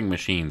about Turing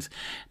machines.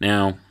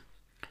 Now,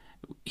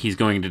 he's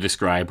going to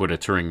describe what a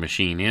Turing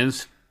machine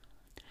is,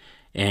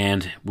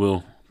 and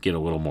we'll get a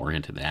little more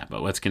into that.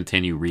 But let's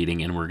continue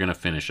reading, and we're going to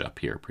finish up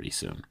here pretty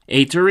soon.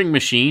 A Turing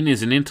machine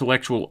is an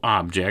intellectual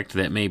object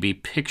that may be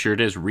pictured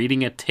as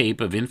reading a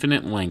tape of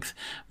infinite length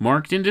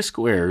marked into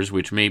squares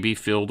which may be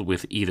filled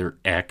with either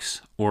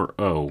X or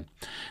O.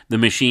 The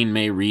machine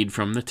may read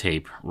from the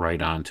tape,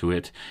 write onto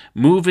it,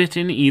 move it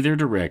in either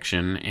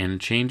direction, and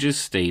changes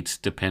states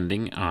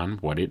depending on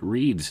what it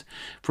reads.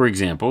 For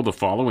example, the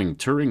following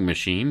Turing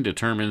machine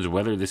determines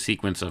whether the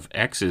sequence of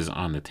X's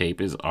on the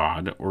tape is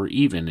odd or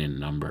even in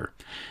number.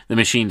 The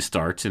machine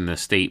starts in the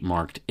state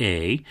marked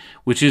A,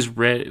 which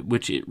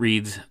it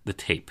reads the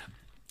tape.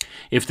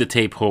 If the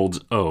tape holds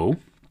O,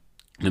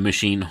 the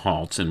machine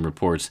halts and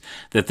reports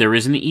that there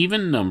is an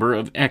even number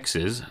of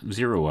X's,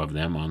 0 of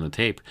them, on the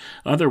tape.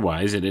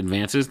 Otherwise, it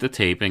advances the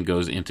tape and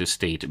goes into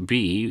state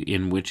B,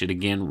 in which it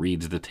again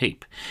reads the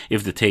tape.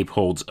 If the tape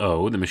holds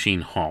O, the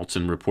machine halts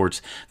and reports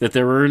that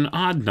there are an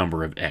odd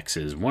number of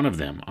X's, 1 of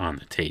them, on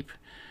the tape.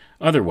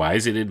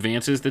 Otherwise, it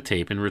advances the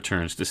tape and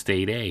returns to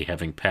state A,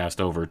 having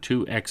passed over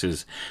 2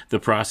 X's. The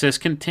process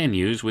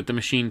continues with the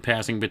machine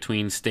passing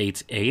between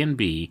states A and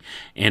B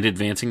and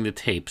advancing the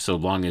tape so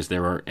long as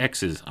there are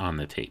X's on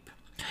the tape.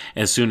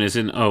 As soon as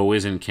an O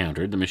is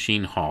encountered, the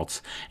machine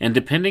halts, and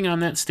depending on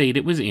that state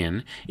it was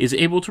in, is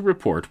able to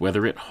report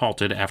whether it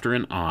halted after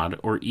an odd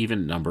or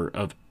even number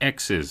of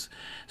X's.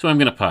 So I'm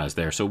going to pause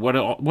there. So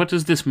what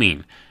does this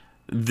mean?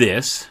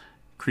 This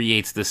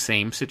creates the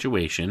same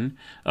situation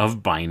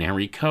of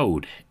binary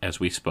code as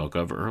we spoke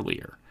of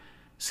earlier.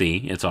 See,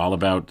 it's all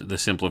about the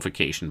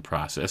simplification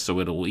process, so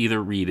it'll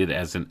either read it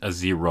as a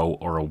 0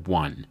 or a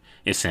 1,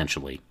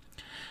 essentially.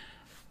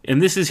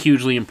 And this is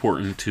hugely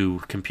important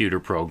to computer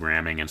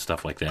programming and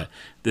stuff like that,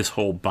 this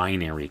whole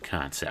binary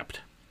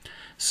concept.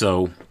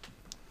 So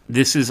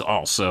this is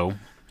also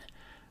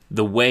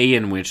the way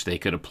in which they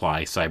could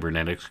apply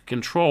cybernetics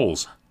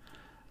controls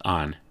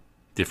on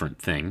different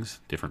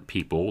things, different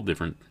people,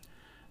 different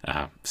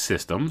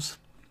systems.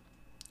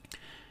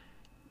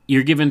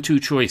 You're given 2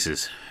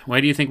 choices.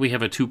 Why do you think we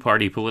have a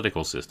 2-party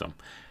political system?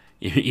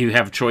 You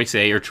have choice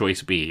A or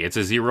choice B. It's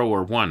a 0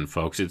 or 1,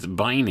 folks. It's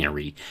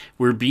binary.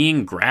 We're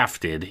being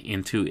grafted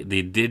into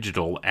the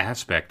digital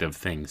aspect of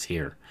things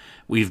here.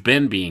 We've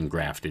been being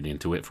grafted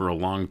into it for a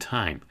long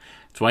time.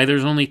 That's why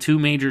there's only 2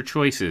 major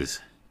choices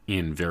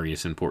in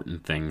various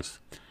important things.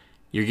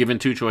 You're given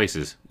 2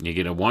 choices. You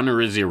get a 1 or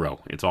a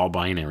 0. It's all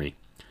binary.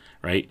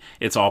 Right?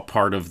 It's all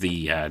part of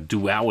the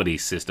duality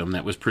system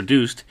that was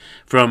produced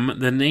from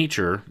the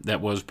nature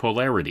that was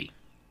polarity.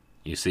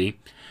 You see?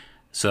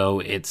 So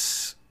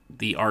it's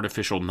the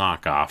artificial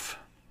knockoff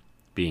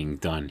being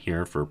done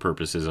here for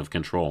purposes of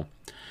control.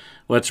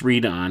 Let's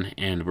read on,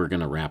 and we're going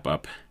to wrap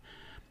up.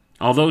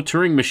 Although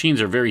Turing machines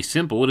are very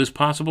simple, it is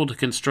possible to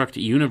construct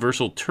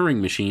universal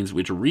Turing machines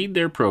which read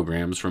their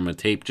programs from a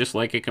tape just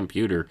like a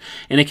computer,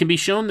 and it can be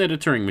shown that a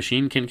Turing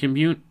machine can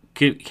compute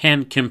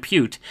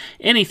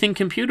anything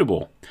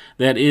computable.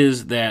 That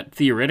is, that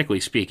theoretically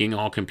speaking,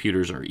 all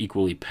computers are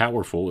equally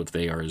powerful if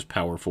they are as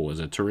powerful as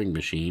a Turing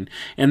machine,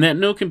 and that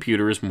no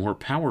computer is more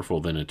powerful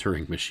than a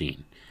Turing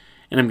machine.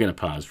 And I'm going to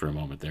pause for a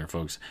moment there,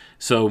 folks.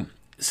 So,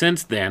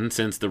 since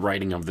the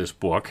writing of this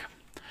book,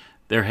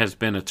 there has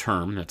been a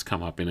term that's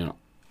come up in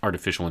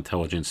artificial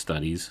intelligence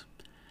studies,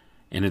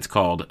 and it's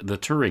called the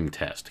Turing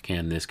test.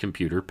 Can this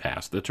computer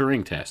pass the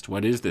Turing test?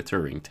 What is the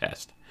Turing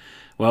test?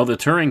 Well, the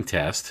Turing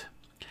test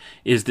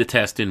is the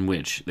test in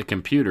which the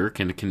computer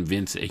can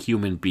convince a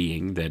human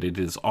being that it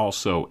is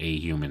also a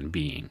human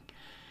being.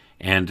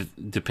 And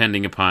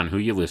depending upon who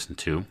you listen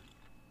to,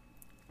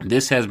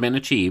 this has been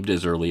achieved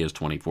as early as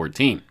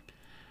 2014.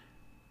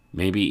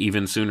 Maybe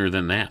even sooner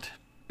than that.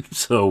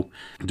 So,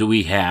 do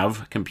we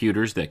have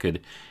computers that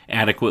could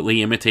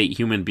adequately imitate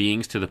human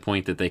beings to the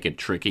point that they could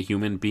trick a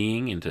human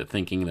being into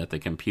thinking that the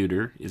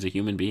computer is a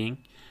human being?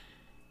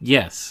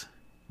 Yes,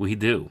 we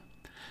do.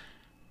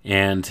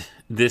 And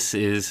this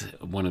is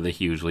one of the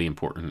hugely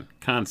important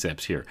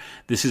concepts here.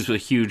 This is a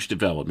huge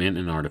development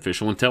in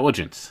artificial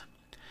intelligence.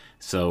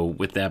 So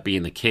with that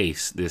being the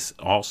case, this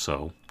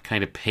also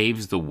kind of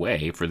paves the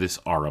way for this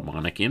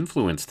Ahrimanic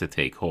influence to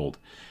take hold.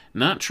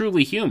 Not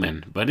truly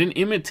human, but an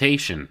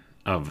imitation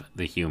of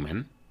the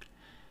human.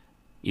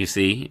 You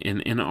see,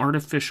 an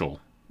artificial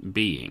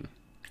being.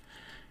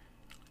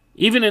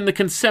 Even in the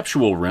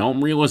conceptual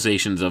realm,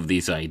 realizations of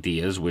these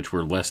ideas, which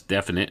were less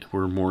definite,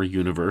 were more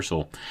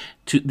universal.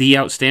 The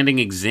outstanding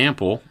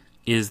example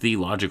is the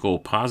logical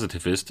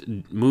positivist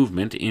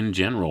movement in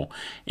general,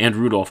 and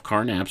Rudolf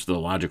Carnap's The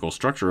Logical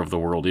Structure of the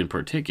World in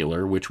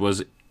particular, which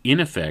was in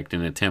effect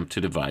an attempt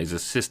to devise a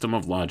system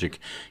of logic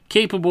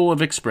capable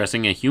of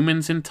expressing a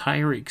human's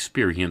entire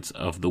experience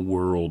of the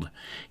world.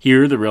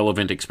 Here, the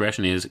relevant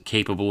expression is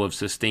capable of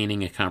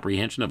sustaining a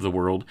comprehension of the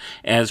world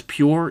as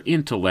pure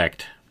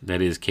intellect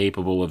that is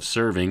capable of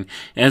serving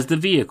as the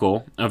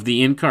vehicle of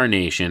the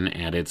incarnation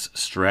at its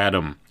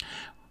stratum.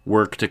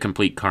 Work to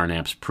complete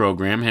Carnap's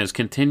program has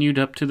continued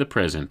up to the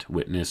present.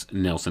 Witness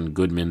Nelson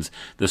Goodman's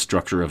The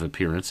Structure of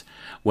Appearance.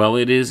 While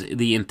it is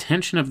the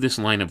intention of this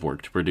line of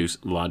work to produce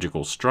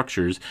logical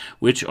structures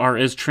which are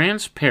as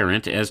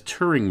transparent as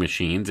Turing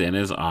machines and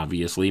as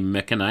obviously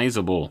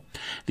mechanizable,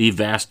 the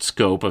vast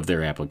scope of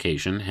their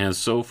application has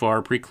so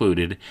far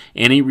precluded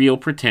any real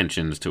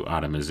pretensions to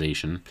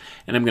automation.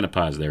 And I'm going to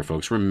pause there,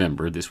 folks.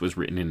 Remember, this was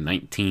written in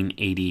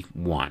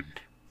 1981.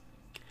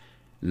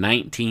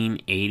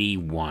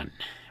 1981.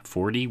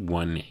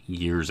 41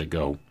 years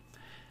ago.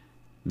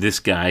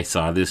 This guy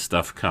saw this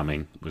stuff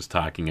coming, was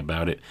talking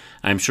about it.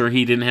 I'm sure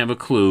he didn't have a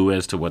clue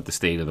as to what the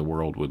state of the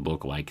world would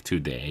look like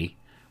today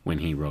when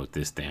he wrote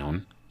this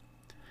down.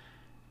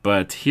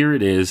 But here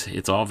it is.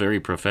 It's all very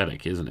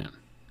prophetic, isn't it?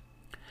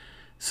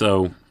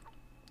 So,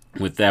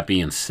 with that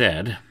being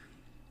said,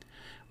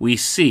 we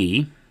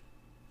see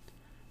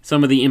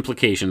some of the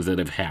implications that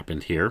have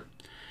happened here.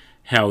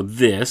 How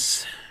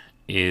this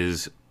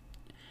is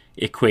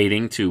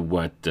equating to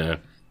what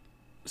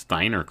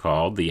Steiner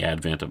called the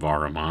advent of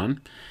Ahriman.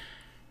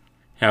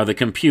 How the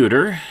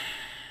computer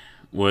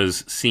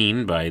was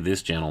seen by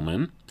this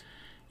gentleman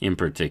in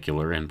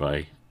particular, and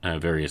by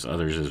various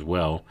others as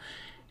well,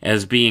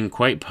 as being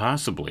quite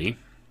possibly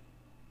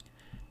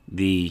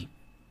the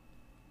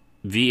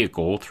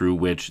vehicle through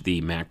which the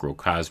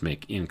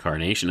macrocosmic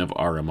incarnation of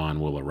Ahriman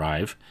will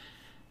arrive,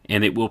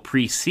 and it will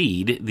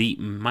precede the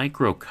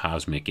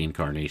microcosmic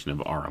incarnation of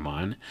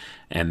Ahriman,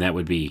 and that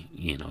would be,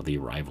 the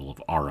arrival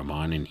of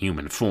Ahriman in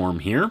human form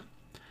here.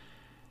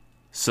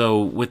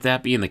 So, with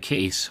that being the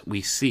case,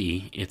 we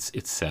see it's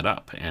set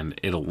up, and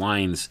it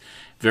aligns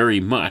very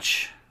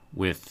much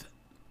with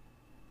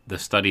the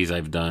studies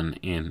I've done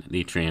in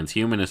the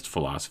transhumanist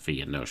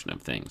philosophy and notion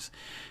of things.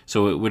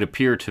 So, it would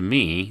appear to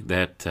me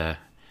that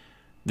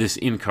this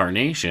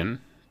incarnation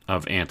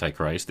of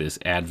Antichrist, this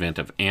advent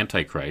of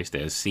Antichrist,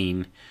 as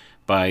seen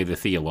by the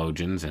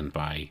theologians and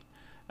by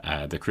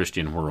the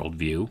Christian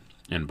worldview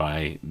and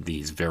by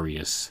these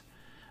various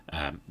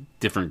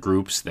different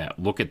groups that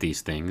look at these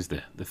things,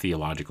 the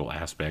theological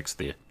aspects,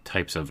 the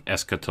types of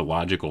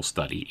eschatological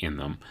study in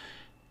them,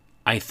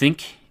 I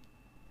think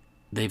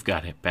they've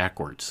got it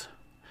backwards.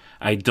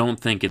 I don't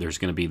think there's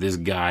going to be this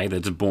guy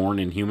that's born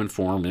in human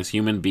form, this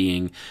human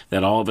being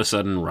that all of a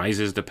sudden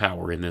rises to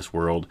power in this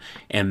world,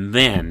 and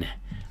then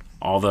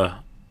all the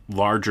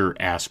larger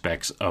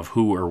aspects of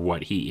who or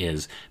what he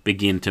is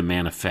begin to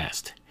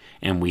manifest,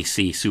 and we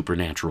see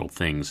supernatural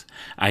things.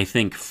 I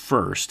think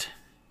first,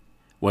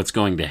 what's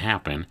going to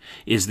happen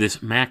is this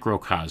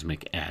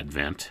macrocosmic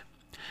advent,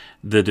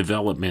 the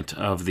development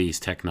of these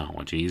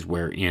technologies,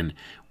 wherein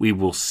we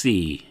will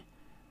see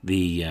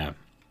the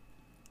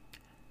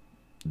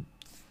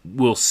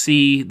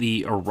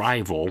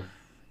arrival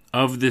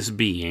of this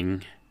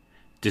being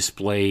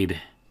displayed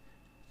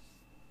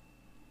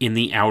in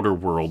the outer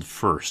world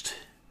first,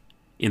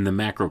 in the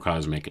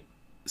macrocosmic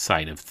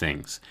side of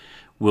things.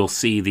 We'll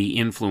see the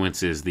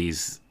influences,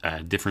 these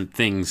different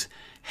things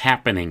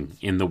happening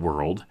in the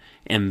world,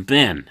 and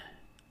then,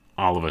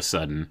 all of a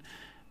sudden,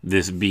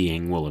 this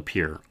being will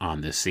appear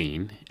on the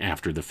scene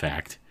after the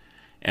fact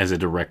as a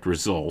direct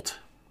result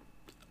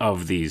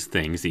of these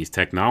things, these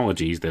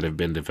technologies that have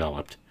been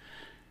developed.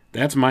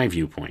 That's my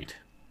viewpoint.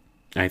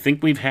 I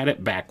think we've had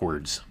it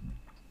backwards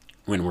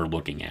when we're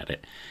looking at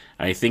it.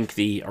 I think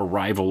the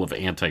arrival of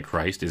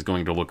Antichrist is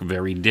going to look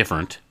very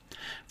different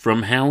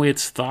from how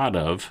it's thought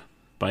of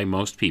by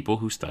most people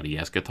who study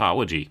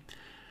eschatology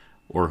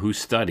or who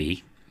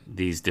study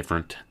these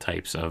different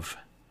types of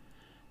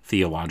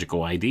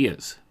theological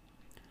ideas.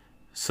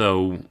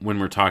 So when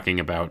we're talking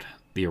about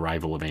the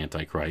arrival of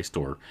Antichrist,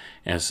 or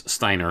as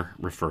Steiner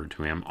referred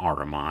to him,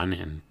 Ahriman,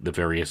 and the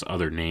various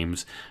other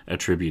names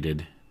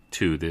attributed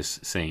to this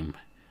same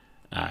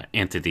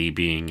entity,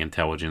 being,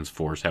 intelligence,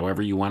 force,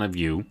 however you want to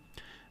view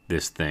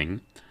this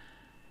thing,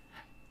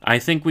 I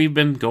think we've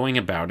been going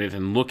about it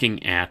and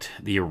looking at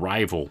the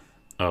arrival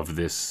of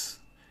this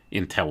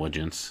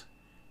intelligence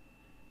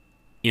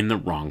in the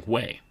wrong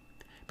way,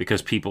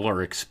 because people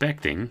are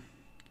expecting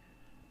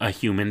a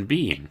human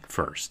being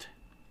first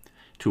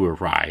to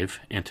arrive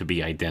and to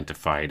be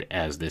identified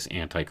as this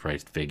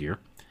Antichrist figure,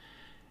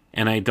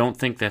 and I don't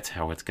think that's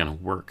how it's going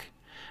to work.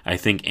 I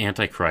think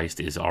Antichrist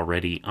is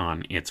already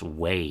on its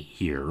way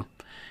here,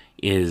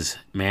 is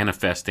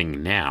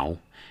manifesting now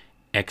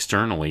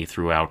externally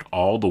throughout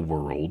all the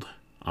world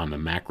on the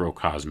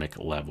macrocosmic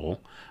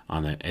level,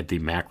 at the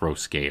macro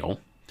scale,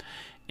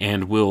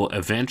 and will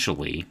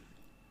eventually,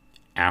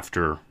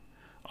 after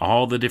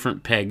all the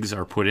different pegs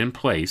are put in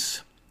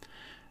place,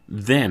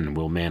 then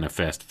will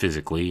manifest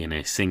physically in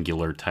a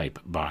singular type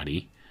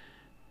body,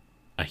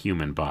 a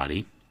human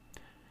body,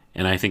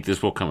 And I think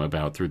this will come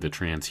about through the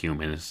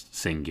transhumanist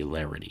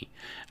singularity.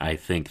 I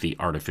think the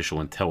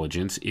artificial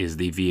intelligence is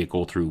the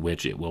vehicle through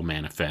which it will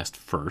manifest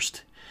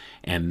first,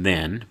 and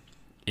then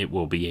it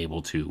will be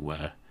able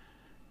to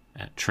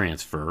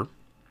transfer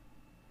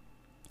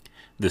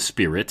the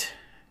spirit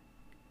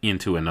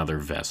into another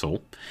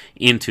vessel,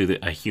 into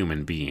a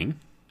human being.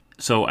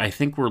 So I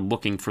think we're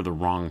looking for the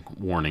wrong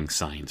warning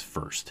signs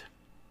first,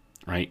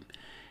 right?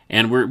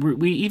 And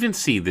we even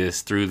see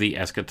this through the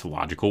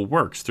eschatological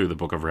works, through the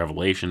book of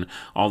Revelation,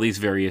 all these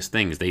various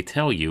things. They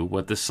tell you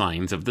what the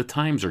signs of the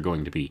times are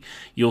going to be.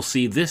 You'll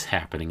see this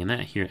happening and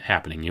that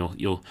happening.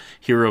 You'll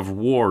hear of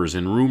wars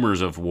and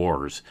rumors of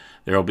wars.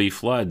 There will be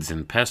floods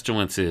and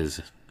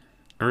pestilences,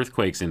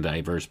 earthquakes in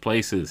diverse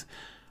places.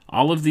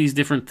 All of these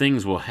different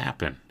things will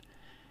happen.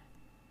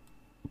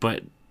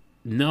 But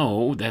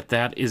know that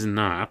that is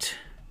not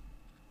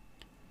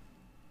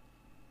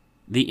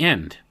the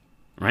end,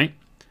 right?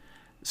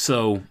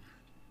 So,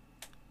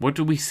 what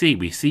do we see?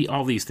 We see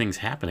all these things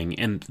happening,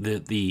 and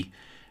the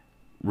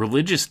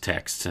religious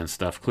texts and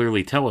stuff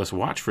clearly tell us,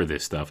 watch for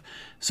this stuff.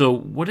 So,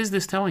 what is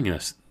this telling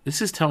us?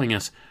 This is telling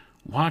us,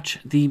 watch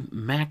the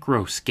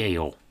macro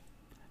scale,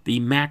 the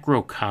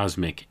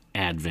macrocosmic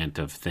advent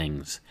of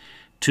things,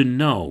 to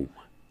know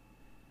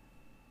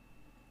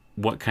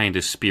what kind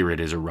of spirit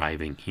is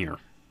arriving here.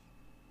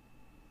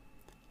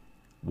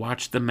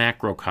 Watch the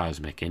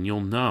macrocosmic, and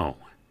you'll know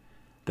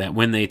that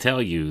when they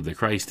tell you the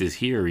Christ is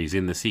here, he's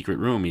in the secret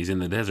room, he's in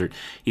the desert,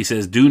 he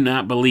says, do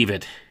not believe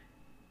it.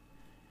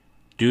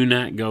 Do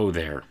not go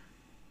there.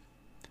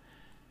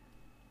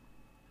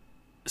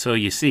 So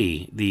you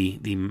see, the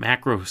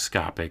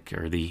macroscopic,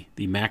 or the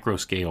macro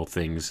scale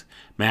things,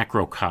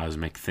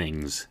 macrocosmic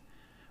things,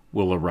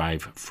 will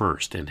arrive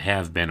first and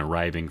have been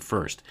arriving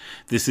first.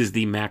 This is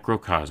the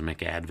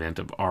macrocosmic advent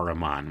of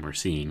Ahriman we're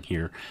seeing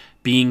here,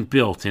 being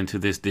built into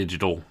this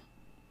digital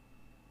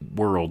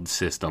world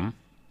system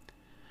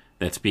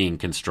that's being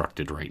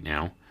constructed right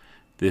now,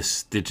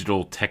 this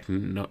digital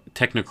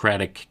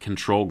technocratic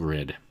control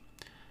grid.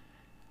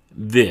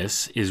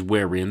 This is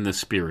wherein the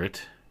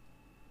spirit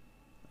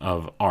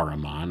of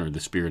Ahriman, or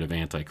the spirit of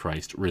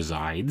Antichrist,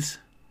 resides.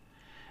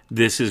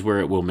 This is where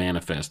it will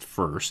manifest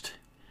first,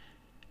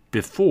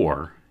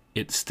 before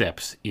it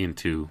steps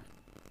into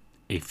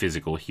a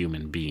physical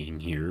human being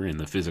here in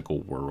the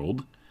physical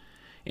world,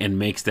 and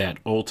makes that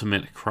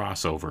ultimate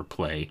crossover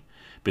play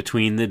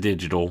between the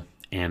digital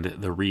and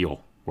the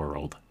real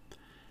world.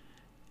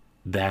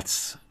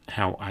 That's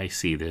how I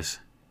see this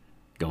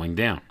going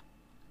down.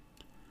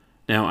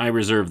 Now, I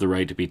reserve the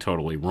right to be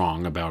totally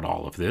wrong about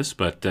all of this,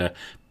 but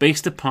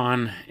based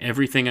upon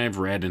everything I've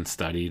read and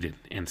studied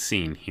and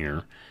seen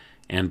here,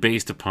 and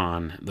based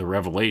upon the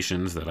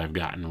revelations that I've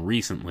gotten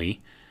recently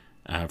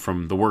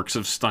from the works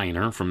of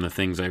Steiner, from the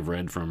things I've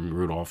read from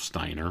Rudolf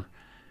Steiner,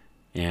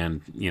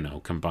 and,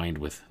 combined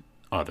with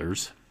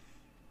others,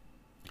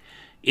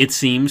 it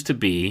seems to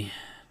be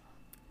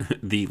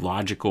the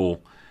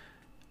logical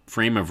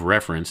frame of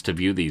reference to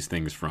view these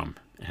things from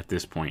at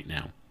this point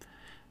now.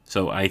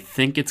 So I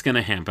think it's going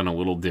to happen a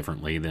little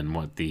differently than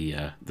what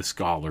the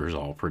scholars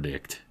all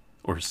predict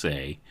or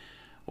say,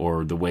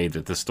 or the way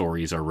that the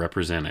stories are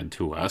represented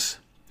to us.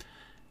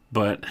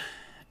 But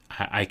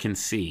I can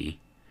see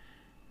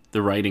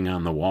the writing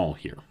on the wall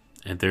here.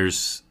 And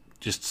there's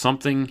just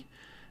something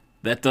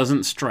that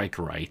doesn't strike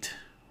right,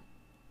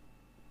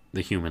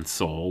 the human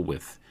soul,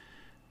 with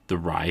the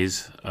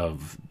rise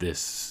of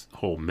this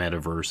whole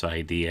metaverse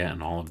idea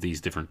and all of these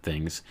different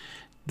things,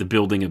 the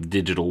building of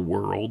digital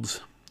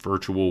worlds,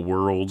 virtual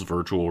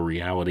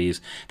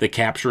realities, the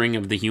capturing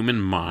of the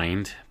human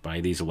mind by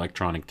these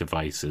electronic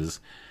devices.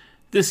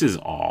 This is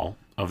all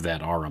of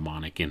that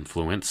Ahrimanic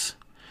influence,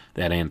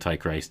 that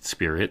Antichrist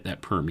spirit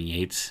that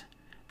permeates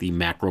the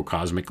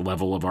macrocosmic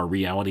level of our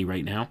reality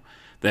right now,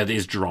 that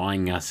is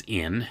drawing us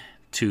in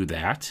to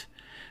that,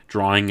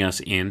 drawing us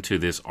into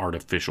this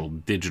artificial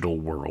digital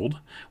world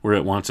where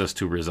it wants us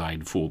to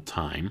reside full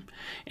time.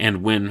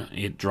 And when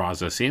it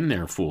draws us in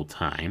there full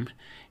time,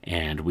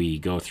 and we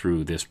go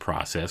through this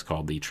process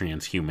called the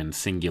transhuman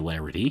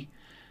singularity,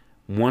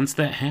 once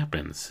that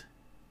happens,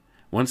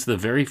 once the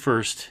very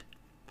first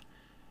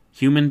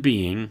human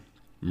being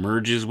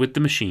merges with the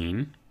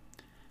machine,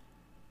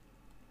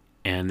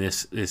 and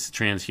this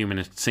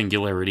transhuman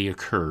singularity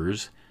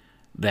occurs,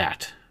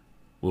 that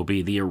will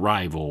be the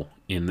arrival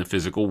in the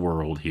physical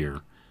world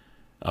here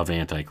of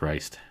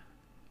Antichrist.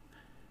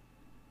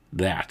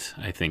 That,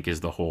 I think, is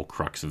the whole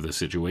crux of the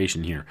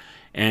situation here.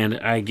 And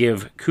I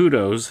give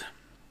kudos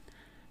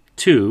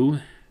to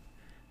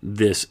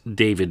this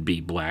David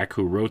B. Black,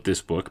 who wrote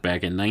this book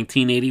back in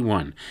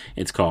 1981.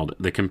 It's called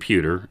The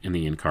Computer and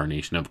the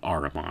Incarnation of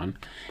Ahriman,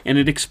 and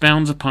it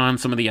expounds upon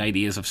some of the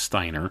ideas of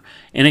Steiner,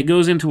 and it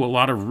goes into a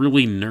lot of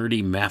really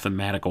nerdy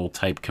mathematical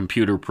type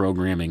computer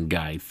programming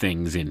guide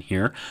things in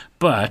here,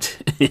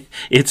 but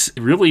it's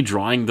really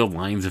drawing the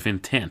lines of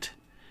intent,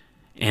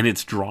 and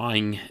it's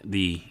drawing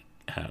the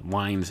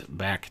lines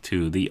back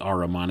to the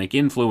Ahrimanic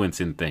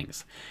influence in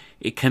things.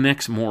 It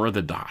connects more of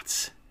the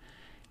dots,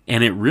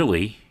 and it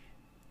really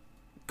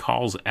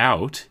calls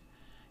out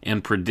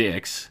and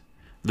predicts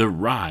the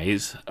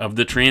rise of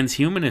the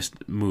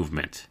transhumanist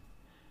movement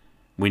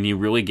when you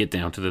really get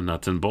down to the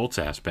nuts and bolts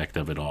aspect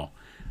of it all.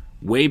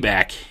 Way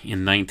back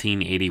in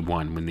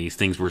 1981, when these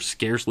things were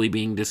scarcely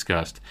being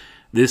discussed,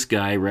 this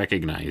guy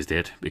recognized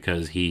it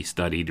because he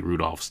studied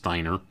Rudolf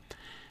Steiner,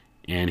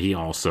 and he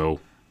also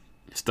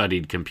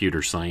studied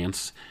computer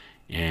science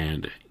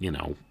and,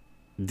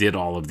 did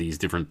all of these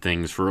different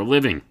things for a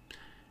living.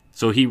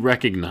 So he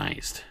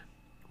recognized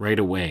right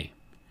away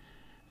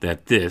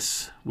that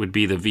this would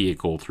be the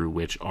vehicle through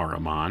which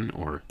Ahriman,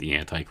 or the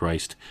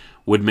Antichrist,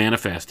 would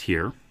manifest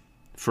here,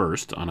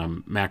 first on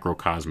a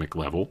macrocosmic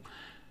level,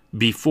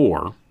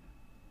 before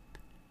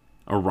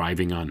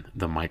arriving on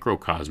the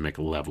microcosmic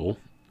level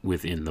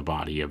within the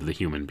body of the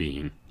human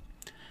being.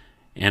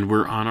 And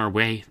we're on our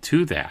way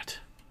to that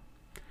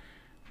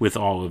with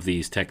all of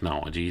these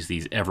technologies,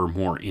 these ever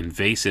more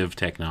invasive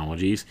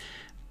technologies,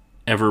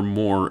 ever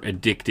more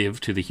addictive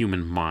to the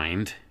human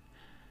mind.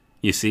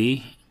 You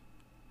see,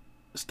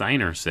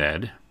 Steiner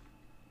said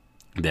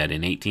that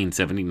in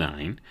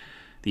 1879,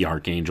 the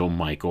Archangel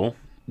Michael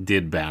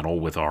did battle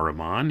with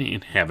Ahriman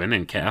in heaven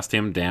and cast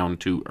him down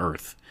to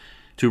earth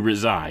to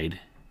reside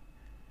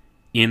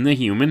in the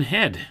human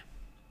head,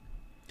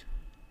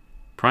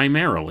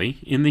 primarily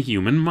in the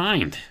human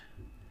mind.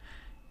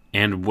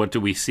 And what do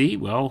we see?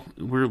 Well,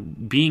 we're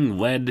being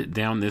led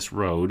down this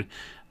road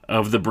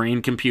of the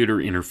brain-computer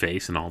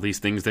interface and all these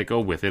things that go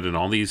with it and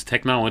all these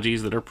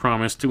technologies that are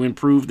promised to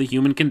improve the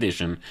human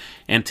condition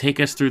and take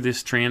us through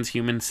this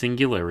transhuman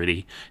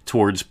singularity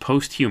towards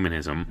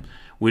post-humanism,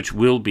 which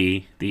will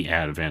be the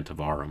advent of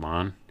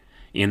Ahriman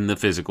in the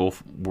physical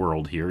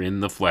world here,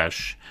 in the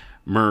flesh,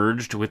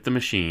 merged with the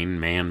machine,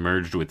 man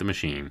merged with the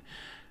machine,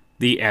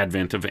 the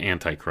advent of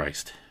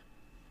Antichrist.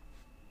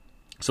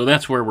 So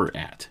that's where we're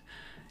at.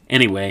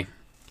 Anyway,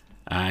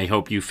 I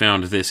hope you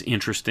found this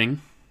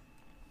interesting,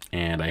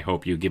 and I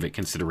hope you give it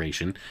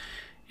consideration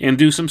and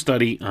do some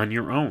study on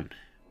your own.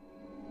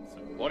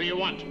 What do you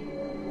want?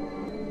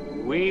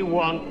 We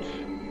want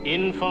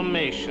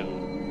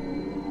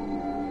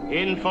information.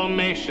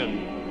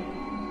 Information.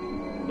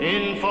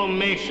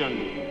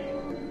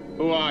 Information.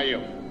 Who are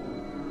you?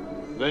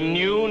 The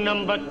new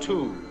number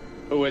 2.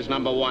 Who is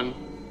number 1?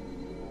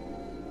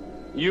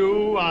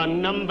 You are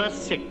number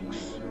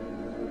 6.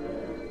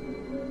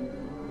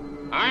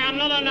 I am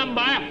not a number.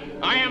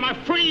 I am a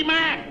free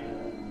man.